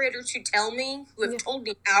had decorators who have told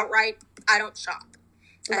me outright, I don't shop.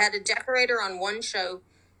 I had a decorator on one show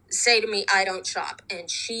say to me, I don't shop. And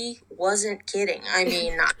she wasn't kidding. I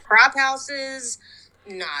mean, not prop houses,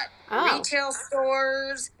 not retail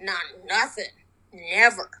stores, not nothing.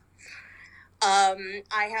 Never.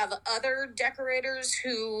 I have other decorators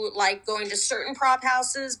who like going to certain prop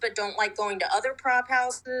houses, but don't like going to other prop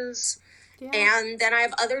houses. Yeah. And then I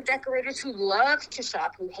have other decorators who love to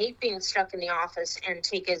shop, who hate being stuck in the office and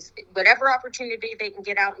take whatever opportunity they can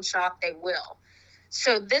get out and shop, they will.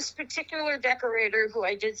 So this particular decorator who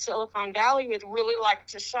I did Silicon Valley with really liked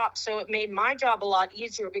to shop. So it made my job a lot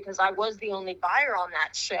easier because I was the only buyer on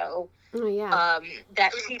that show. Oh, yeah.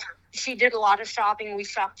 That she did a lot of shopping. We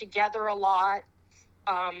shopped together a lot.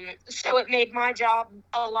 So it made my job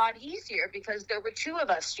a lot easier because there were 2 of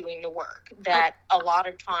us doing the work that a lot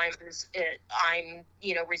of times I'm,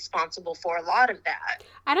 responsible for a lot of that.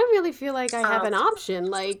 I don't really feel like I have an option.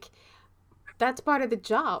 Like, that's part of the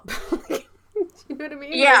job. You know what I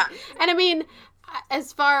mean? Yeah. And I mean,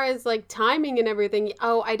 as far as like timing and everything,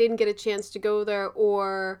 I didn't get a chance to go there,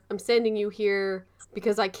 or I'm sending you here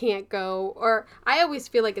because I can't go, or I always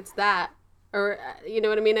feel like it's that, or you know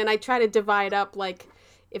what I mean? And I try to divide up, like,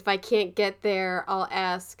 if I can't get there, I'll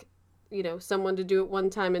ask, someone to do it one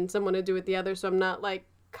time and someone to do it the other, so I'm not like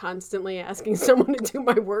constantly asking someone to do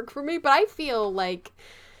my work for me. But I feel like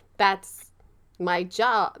that's my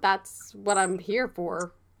job. That's what I'm here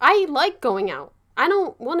for. I like going out. I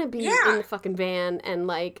don't want to be in Yeah. the fucking van and,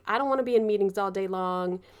 like, I don't want to be in meetings all day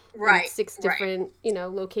long. In Right. 6 different,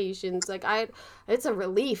 locations. Like, it's a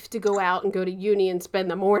relief to go out and go to uni and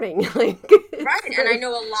spend the morning. Like, Right, and I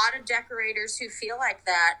know a lot of decorators who feel like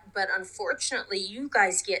that, but unfortunately, you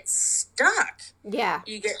guys get stuck. Yeah.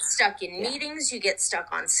 You get stuck in meetings, you get stuck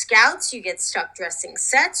on scouts, you get stuck dressing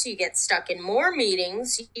sets, you get stuck in more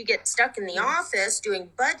meetings, you get stuck in the office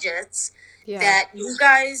doing budgets that you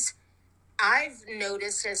guys, I've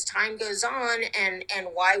noticed as time goes on, and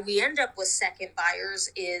why we end up with second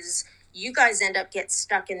buyers is you guys end up get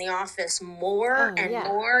stuck in the office more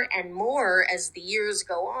more and more as the years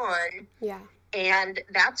go on. Yeah. And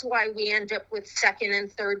that's why we end up with second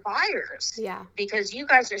and third buyers. Yeah. Because you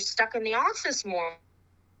guys are stuck in the office more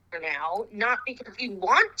now, not because you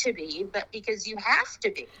want to be, but because you have to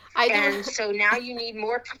be. And so now you need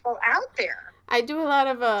more people out there. I do a lot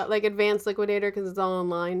of advanced liquidator because it's all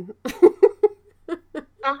online.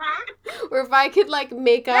 Or if I could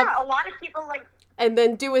make up. Yeah, a lot of people and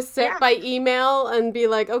then do a set by email and be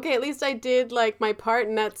like, okay, at least I did my part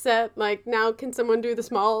in that set. Like, now can someone do the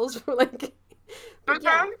smalls?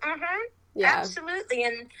 Yeah, absolutely.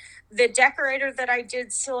 And the decorator that I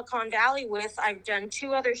did Silicon Valley with, I've done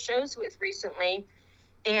 2 other shows with recently,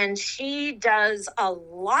 and she does a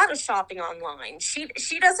lot of shopping online. She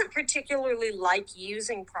doesn't particularly like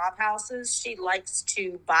using prop houses. She likes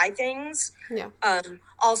to buy things. Yeah.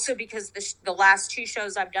 Also because the last 2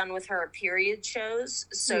 shows I've done with her are period shows,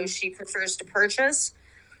 so she prefers to purchase.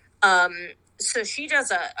 So she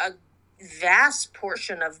does a vast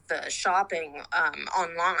portion of the shopping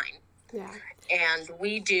online. Yeah. And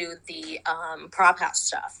we do the prop house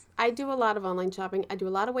stuff. I do a lot of online shopping. I do a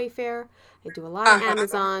lot of Wayfair. I do a lot of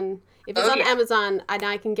Amazon. If it's on Amazon and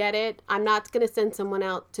I can get it, I'm not going to send someone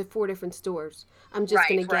out to 4 different stores. I'm just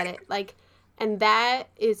going to get it. And that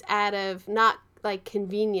is out of not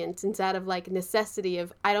convenience. It's out of necessity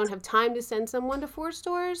of I don't have time to send someone to 4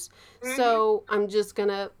 stores. So I'm just going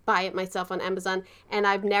to buy it myself on Amazon. And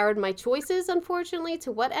I've narrowed my choices, unfortunately,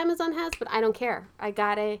 to what Amazon has, but I don't care.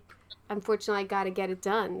 Unfortunately, I got to get it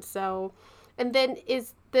done. So, and then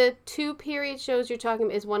is the 2 period shows you're talking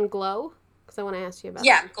about, is one Glow? Because I want to ask you about that.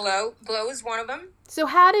 Yeah, Glow is one of them. So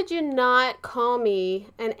how did you not call me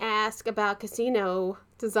and ask about casino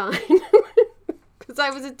design? Because I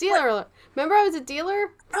was a dealer. Remember I was a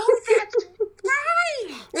dealer? Oh, that's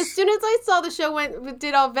right. As soon as I saw the show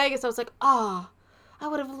did all Vegas, I was like, oh, I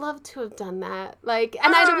would have loved to have done that. I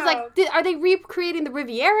was like, are they recreating the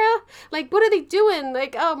Riviera? What are they doing?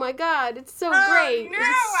 Oh my God, it's so great. No,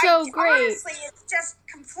 it's so great. Honestly, it's just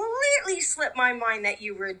completely slipped my mind that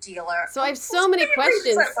you were a dealer. So I have so many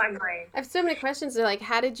questions. Slipped my mind. I have so many questions. They're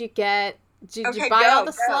how did you buy all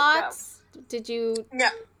the slots? Did you? No.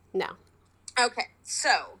 Okay,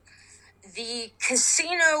 so the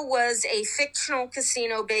casino was a fictional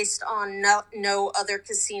casino based on no other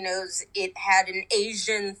casinos. It had an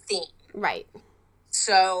Asian theme. Right.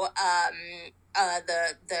 So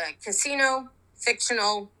the casino,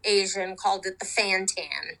 fictional, Asian, called it the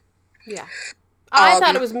Fantan. Yeah. I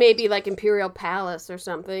thought it was maybe Imperial Palace or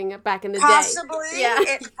something back in the possibly, day.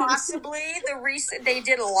 Yeah. Possibly. They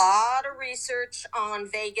did a lot of research on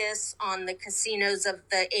Vegas, on the casinos of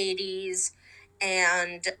the 80s.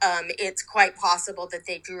 And it's quite possible that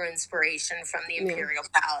they drew inspiration from the Imperial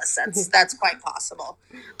Palace. That's quite possible.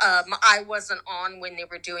 I wasn't on when they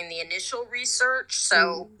were doing the initial research,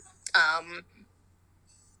 so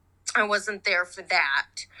I wasn't there for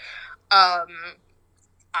that.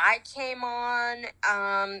 I came on.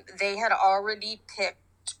 They had already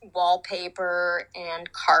picked wallpaper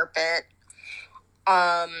and carpet.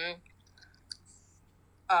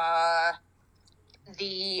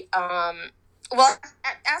 Well,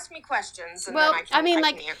 ask me questions, and then I can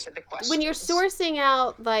answer the questions. When you're sourcing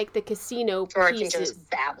out the casino pieces, or I can just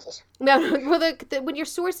babble. No. Well, when you're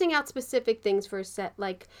sourcing out specific things for a set,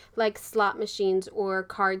 like slot machines or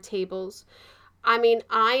card tables,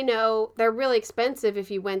 I know they're really expensive if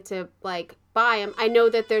you went to buy them. I know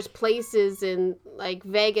that there's places in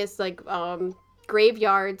Vegas,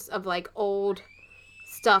 graveyards of old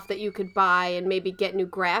stuff that you could buy and maybe get new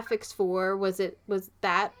graphics for. Was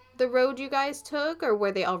that the road you guys took, or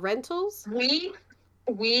were they all rentals?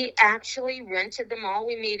 We actually rented them all.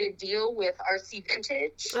 We made a deal with RC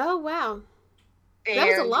Vintage. Oh wow, that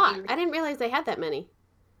was a lot. I didn't realize they had that many.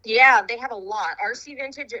 Yeah, they have a lot. RC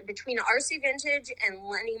Vintage, between RC Vintage and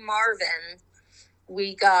Lenny Marvin,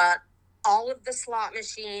 we got all of the slot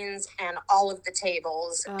machines and all of the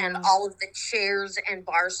tables and all of the chairs and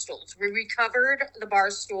bar stools. We recovered the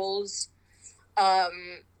bar stools,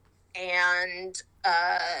 and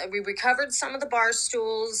we recovered some of the bar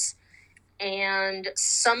stools, and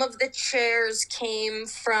some of the chairs came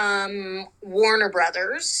from Warner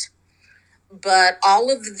Brothers, but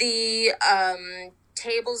all of the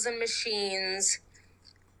tables and machines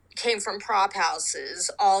came from prop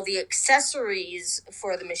houses. All the accessories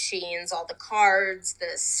for the machines, all the cards,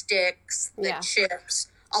 the sticks, the chips,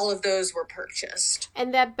 all of those were purchased.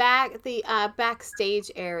 And that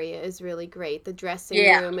backstage area is really great. The dressing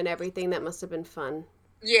room and everything, that must have been fun.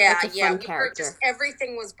 Yeah, we purchased,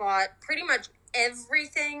 everything was bought, pretty much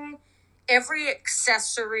everything, every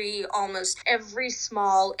accessory, almost every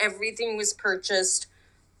everything was purchased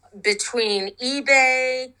between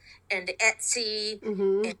eBay and Etsy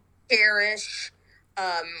and Cherish.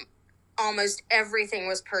 Almost everything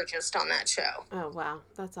was purchased on that show. Oh, wow.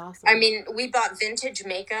 That's awesome. I mean, we bought vintage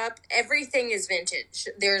makeup. Everything is vintage.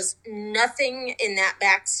 There's nothing in that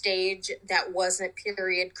backstage that wasn't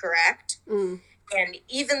period correct. And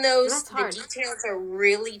even though the details are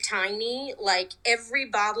really tiny, like every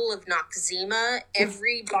bottle of Noxzema,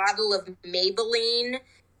 every bottle of Maybelline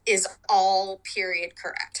is all period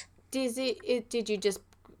correct. Did you just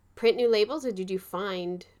print new labels, or did you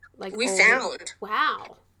find we found?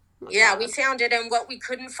 Wow. Yeah, we found it, and what we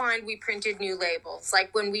couldn't find, we printed new labels.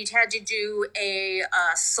 Like when we had to do a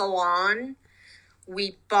salon,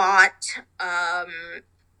 we bought I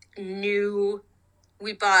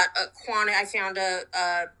found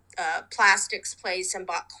a plastics place and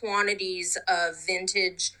bought quantities of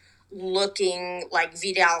vintage looking like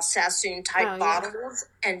Vidal Sassoon type bottles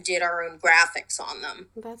and did our own graphics on them.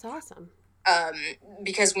 That's awesome.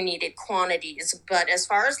 Because we needed quantities. But as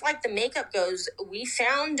far as like the makeup goes, we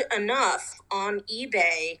found enough on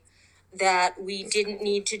eBay that we didn't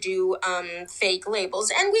need to do fake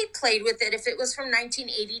labels, and we played with it. If it was from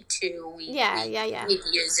 1982, we'd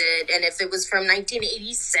use it, and if it was from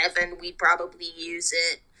 1987, we'd probably use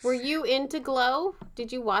it. Were you into Glow?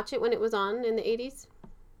 Did you watch it when it was on in the 80s?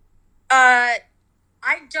 I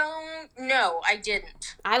don't know. I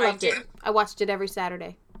didn't. I loved it. I watched it every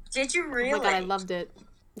Saturday. Did you really? Oh my God, I loved it.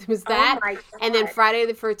 It was that, and then Friday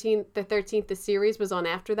the 13th, the series was on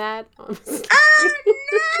after that. Oh no, that's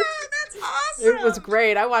awesome! It was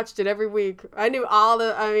great. I watched it every week. I knew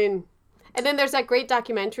and then there's that great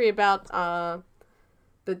documentary about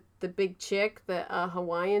the big chick, the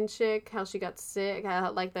Hawaiian chick, how she got sick,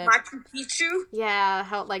 how like that Machu Picchu. Yeah,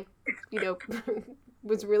 how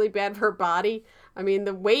was really bad for her body. I mean,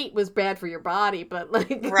 the weight was bad for your body, but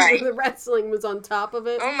the wrestling was on top of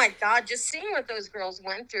it. Oh my God, just seeing what those girls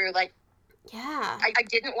went through, I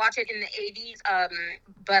didn't watch it in the 80s,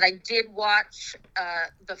 but I did watch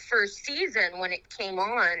the first season when it came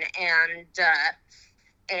on, and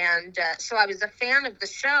so I was a fan of the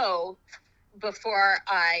show before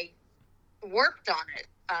I worked on it.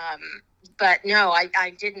 But no, I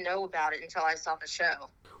didn't know about it until I saw the show.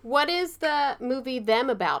 What is the movie Them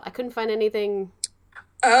about? I couldn't find anything.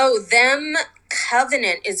 Oh, Them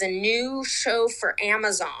Covenant is a new show for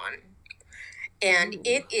Amazon. And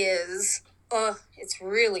it is, it's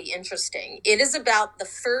really interesting. It is about the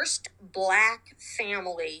first Black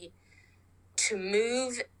family to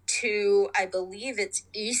move to, I believe it's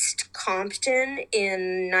East Compton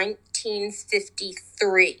in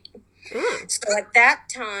 1953. So at that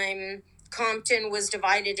time, Compton was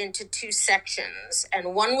divided into two sections,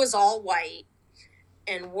 and one was all white,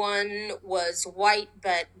 and one was white,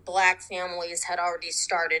 but Black families had already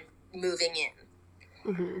started moving in.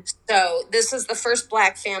 So this is the first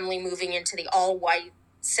Black family moving into the all-white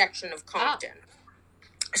section of Compton.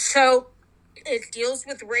 So it deals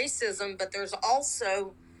with racism, but there's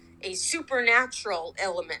also a supernatural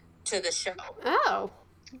element to the show. Oh.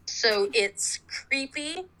 So it's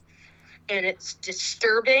creepy. And it's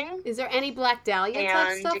disturbing. Is there any Black Dahlia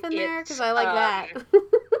type stuff in there? Because I like that.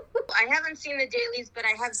 I haven't seen the dailies, but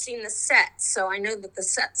I have seen the sets, so I know that the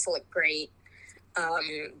sets look great.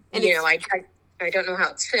 I don't know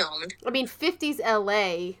how it's filmed. I mean, 50s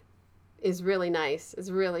LA is really nice. It's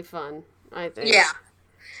really fun, I think. Yeah.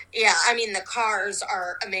 I mean, the cars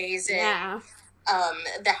are amazing. Yeah.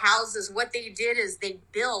 The houses, what they did is they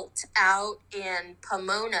built out in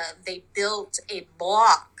Pomona, they built a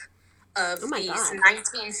block of these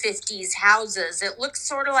 1950s houses. It looks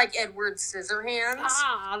sort of like Edward Scissorhands.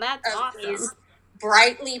 Ah, that's awesome. These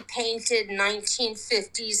brightly painted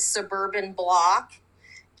 1950s suburban block.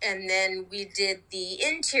 And then we did the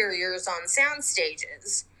interiors on sound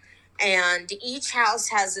stages. And each house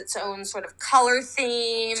has its own sort of color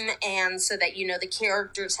theme, and so that, the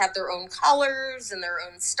characters have their own colors and their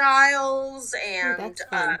own styles. And that's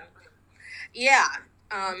fun.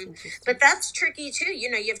 But that's tricky too.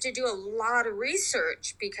 You have to do a lot of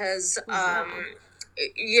research because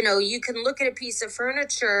you can look at a piece of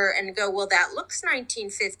furniture and go, well, that looks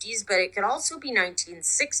 1950s, but it could also be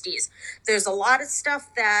 1960s. There's a lot of stuff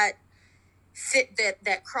that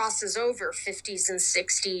that crosses over 50s and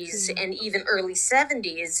 60s and even early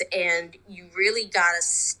 70s, and you really got to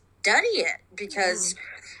study it, because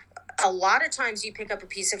a lot of times you pick up a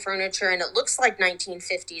piece of furniture and it looks like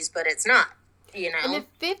 1950s, but it's not, And the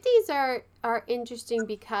 50s are interesting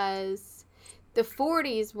because the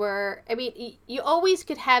 40s were, I mean, you always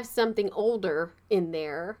could have something older in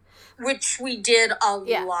there. Which we did a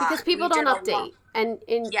lot. Because people don't update.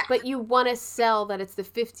 But you want to sell that it's the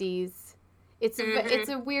 50s. It's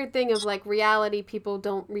a weird thing of, like, reality. People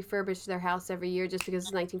don't refurbish their house every year just because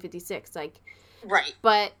it's 1956. Like, right.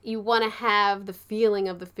 But you want to have the feeling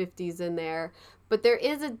of the 50s in there. But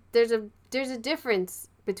there's a difference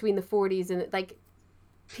between the 40s and, like,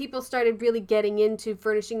 people started really getting into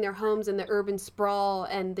furnishing their homes, and the urban sprawl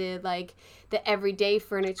and the everyday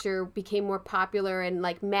furniture became more popular and,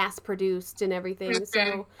 like, mass produced and everything.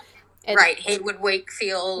 So right, Haywood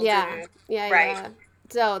Wakefield. Yeah.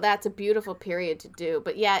 So that's a beautiful period to do.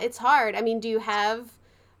 But yeah, it's hard. I mean, do you have,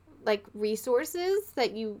 like, resources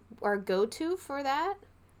that you are go-to for that?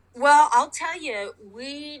 Well, I'll tell you,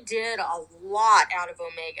 we did a lot out of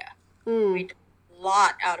Omega. We did a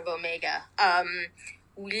lot out of Omega.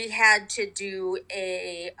 We had to do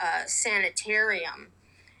a sanitarium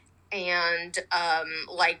and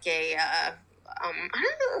like a I don't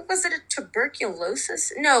know, was it a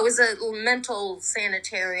tuberculosis? No, it was a mental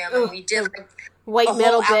sanitarium, and we did white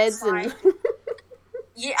metal beds and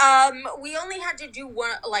yeah, we only had to do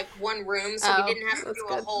one room, so we didn't have to do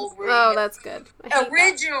a whole room. Oh, that's good.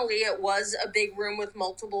 Originally, it was a big room with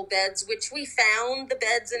multiple beds, which we found the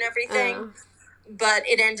beds and everything, but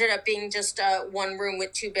it ended up being just one room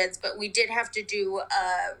with two beds. But we did have to do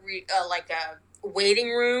like a waiting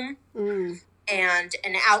room and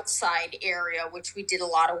an outside area, which we did a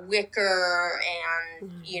lot of wicker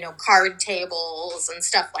and card tables and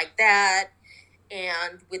stuff like that.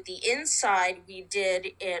 And with the inside, we did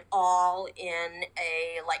it all in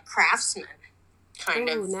a, like, craftsman kind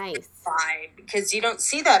of nice vibe, because you don't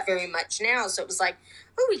see that very much now. So it was like,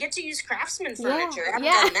 oh, we get to use craftsman furniture. I haven't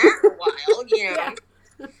done that in a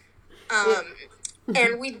while,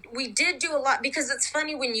 And we did do a lot, because it's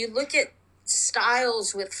funny when you look at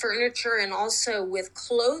styles with furniture and also with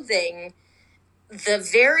clothing. The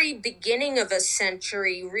very beginning of a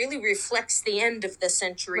century really reflects the end of the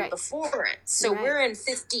century before it. So we're in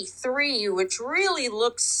 53, which really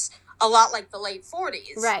looks a lot like the late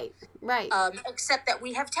 40s. Right. Except that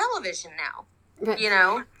we have television now, So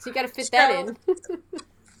you got to fit that in.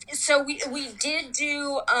 So we did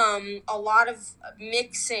do a lot of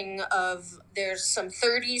mixing of, there's some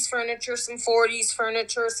 30s furniture, some 40s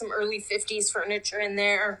furniture, some early 50s furniture in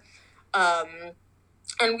there.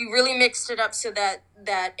 And we really mixed it up so that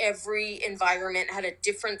every environment had a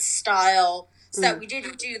different style, so that we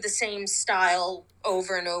didn't do the same style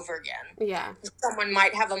over and over again. Yeah. Someone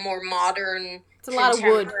might have a more modern,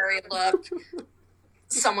 contemporary look.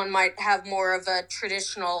 Someone might have more of a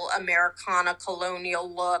traditional Americana colonial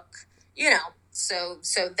look, so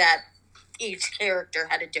that each character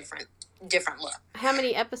had a different look. How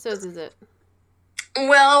many episodes is it?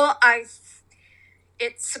 Well,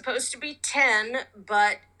 it's supposed to be 10,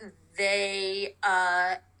 but they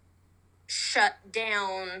shut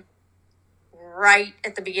down right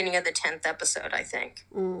at the beginning of the 10th episode, I think.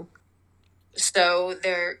 So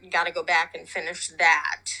you got to go back and finish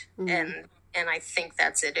that, and I think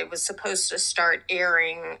that's it. It was supposed to start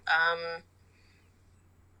airing.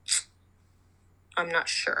 I'm not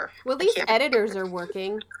sure. Well, these editors are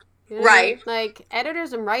working, right? Like,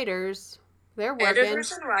 editors and writers, they're working.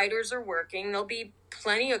 Editors and writers are working. There'll be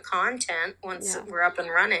plenty of content once we're up and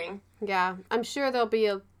running. Yeah, I'm sure there'll be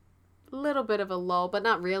a little bit of a lull, but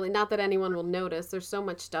not really. Not that anyone will notice. There's so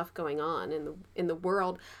much stuff going on in the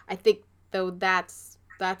world. I think, though, that's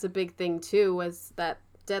a big thing too, was that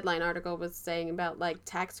Deadline article was saying about, like,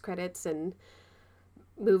 tax credits and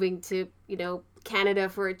moving to Canada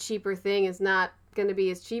for a cheaper thing is not going to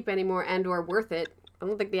be as cheap anymore and or worth it. I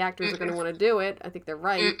don't think the actors are going to want to do it. I think they're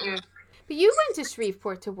right. But you went to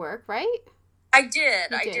Shreveport to work, right? I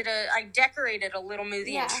did. I decorated a little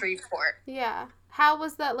movie in Shreveport. Yeah. How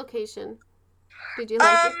was that location? Did you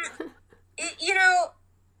like it? It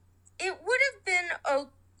would have been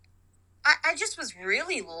I just was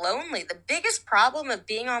really lonely. The biggest problem of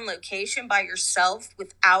being on location by yourself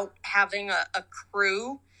without having a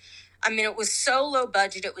crew I mean, it was so low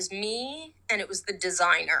budget. It was me and it was the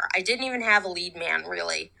designer. I didn't even have a lead man,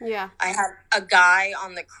 really. Yeah. I had a guy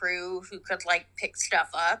on the crew who could, like, pick stuff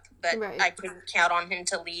up, but I couldn't count on him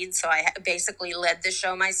to lead, so I basically led the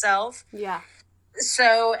show myself. Yeah.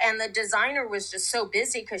 So, and the designer was just so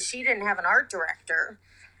busy because she didn't have an art director,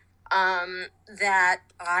 that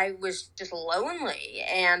I was just lonely.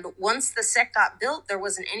 And once the set got built, there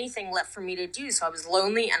wasn't anything left for me to do. So I was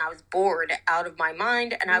lonely and I was bored out of my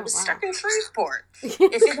mind, and I was stuck in Shreveport. If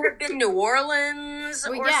it had been New Orleans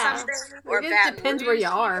or something, or Baton depends where you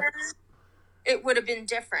are. It would have been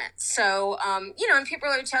different. So, you know, and people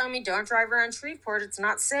are telling me, don't drive around Shreveport, it's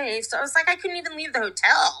not safe. So I was like, I couldn't even leave the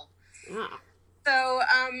hotel. Yeah. So,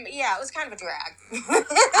 it was kind of a drag.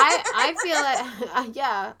 I feel like,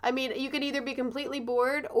 yeah. I mean, you could either be completely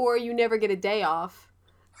bored or you never get a day off.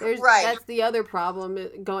 That's the other problem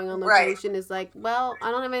going on location is like, well, I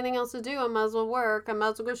don't have anything else to do. I might as well work. I might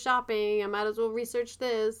as well go shopping. I might as well research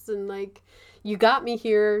this. And, like, you got me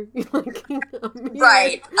here. Like,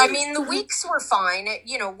 right. I mean, the weeks were fine.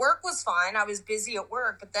 Work was fine. I was busy at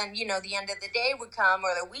work. But then, the end of the day would come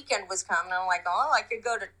or the weekend was coming. And I'm like, oh, I could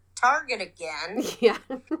go to Target again. Yeah.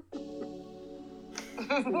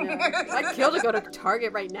 I'd kill to go to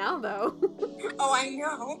Target right now, though. Oh, I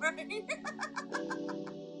know, right?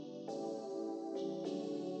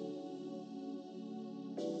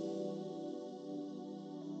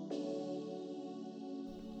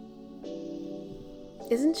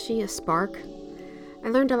 Isn't she a spark? I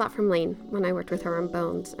learned a lot from Laine when I worked with her on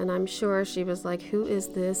Bones, and I'm sure she was like, who is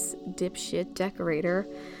this dipshit decorator?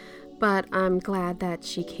 But I'm glad that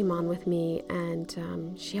she came on with me,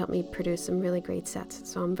 and she helped me produce some really great sets,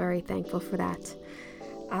 so I'm very thankful for that.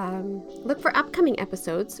 Look for upcoming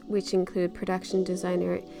episodes, which include production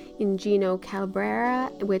designer Ingino Cabrera,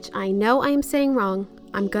 which I know I am saying wrong.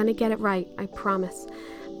 I'm going to get it right, I promise.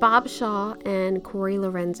 Bob Shaw and Corey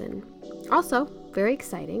Lorenzen. Also, very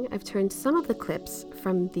exciting, I've turned some of the clips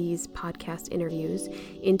from these podcast interviews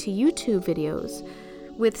into YouTube videos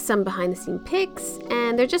with some behind-the-scene pics,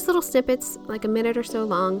 and they're just little snippets, like a minute or so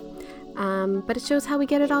long, but it shows how we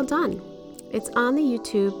get it all done. It's on the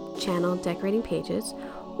YouTube channel Decorating Pages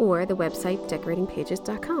or the website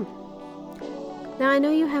decoratingpages.com. Now, I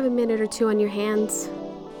know you have a minute or two on your hands.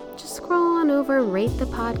 Just scroll on over and rate the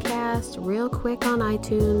podcast real quick on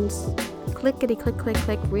iTunes. Clickety click click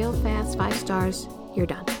click real fast, 5 stars. You're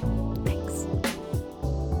done. Thanks.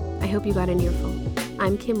 I hope you got an earful.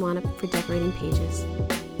 I'm Kim Wanup for Decorating Pages.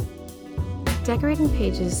 Decorating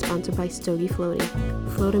Pages is sponsored by Stogie Floaty.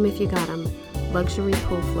 Float 'em if you got 'em. Luxury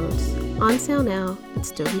pool floats. On sale now at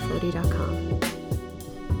stogiefloaty.com.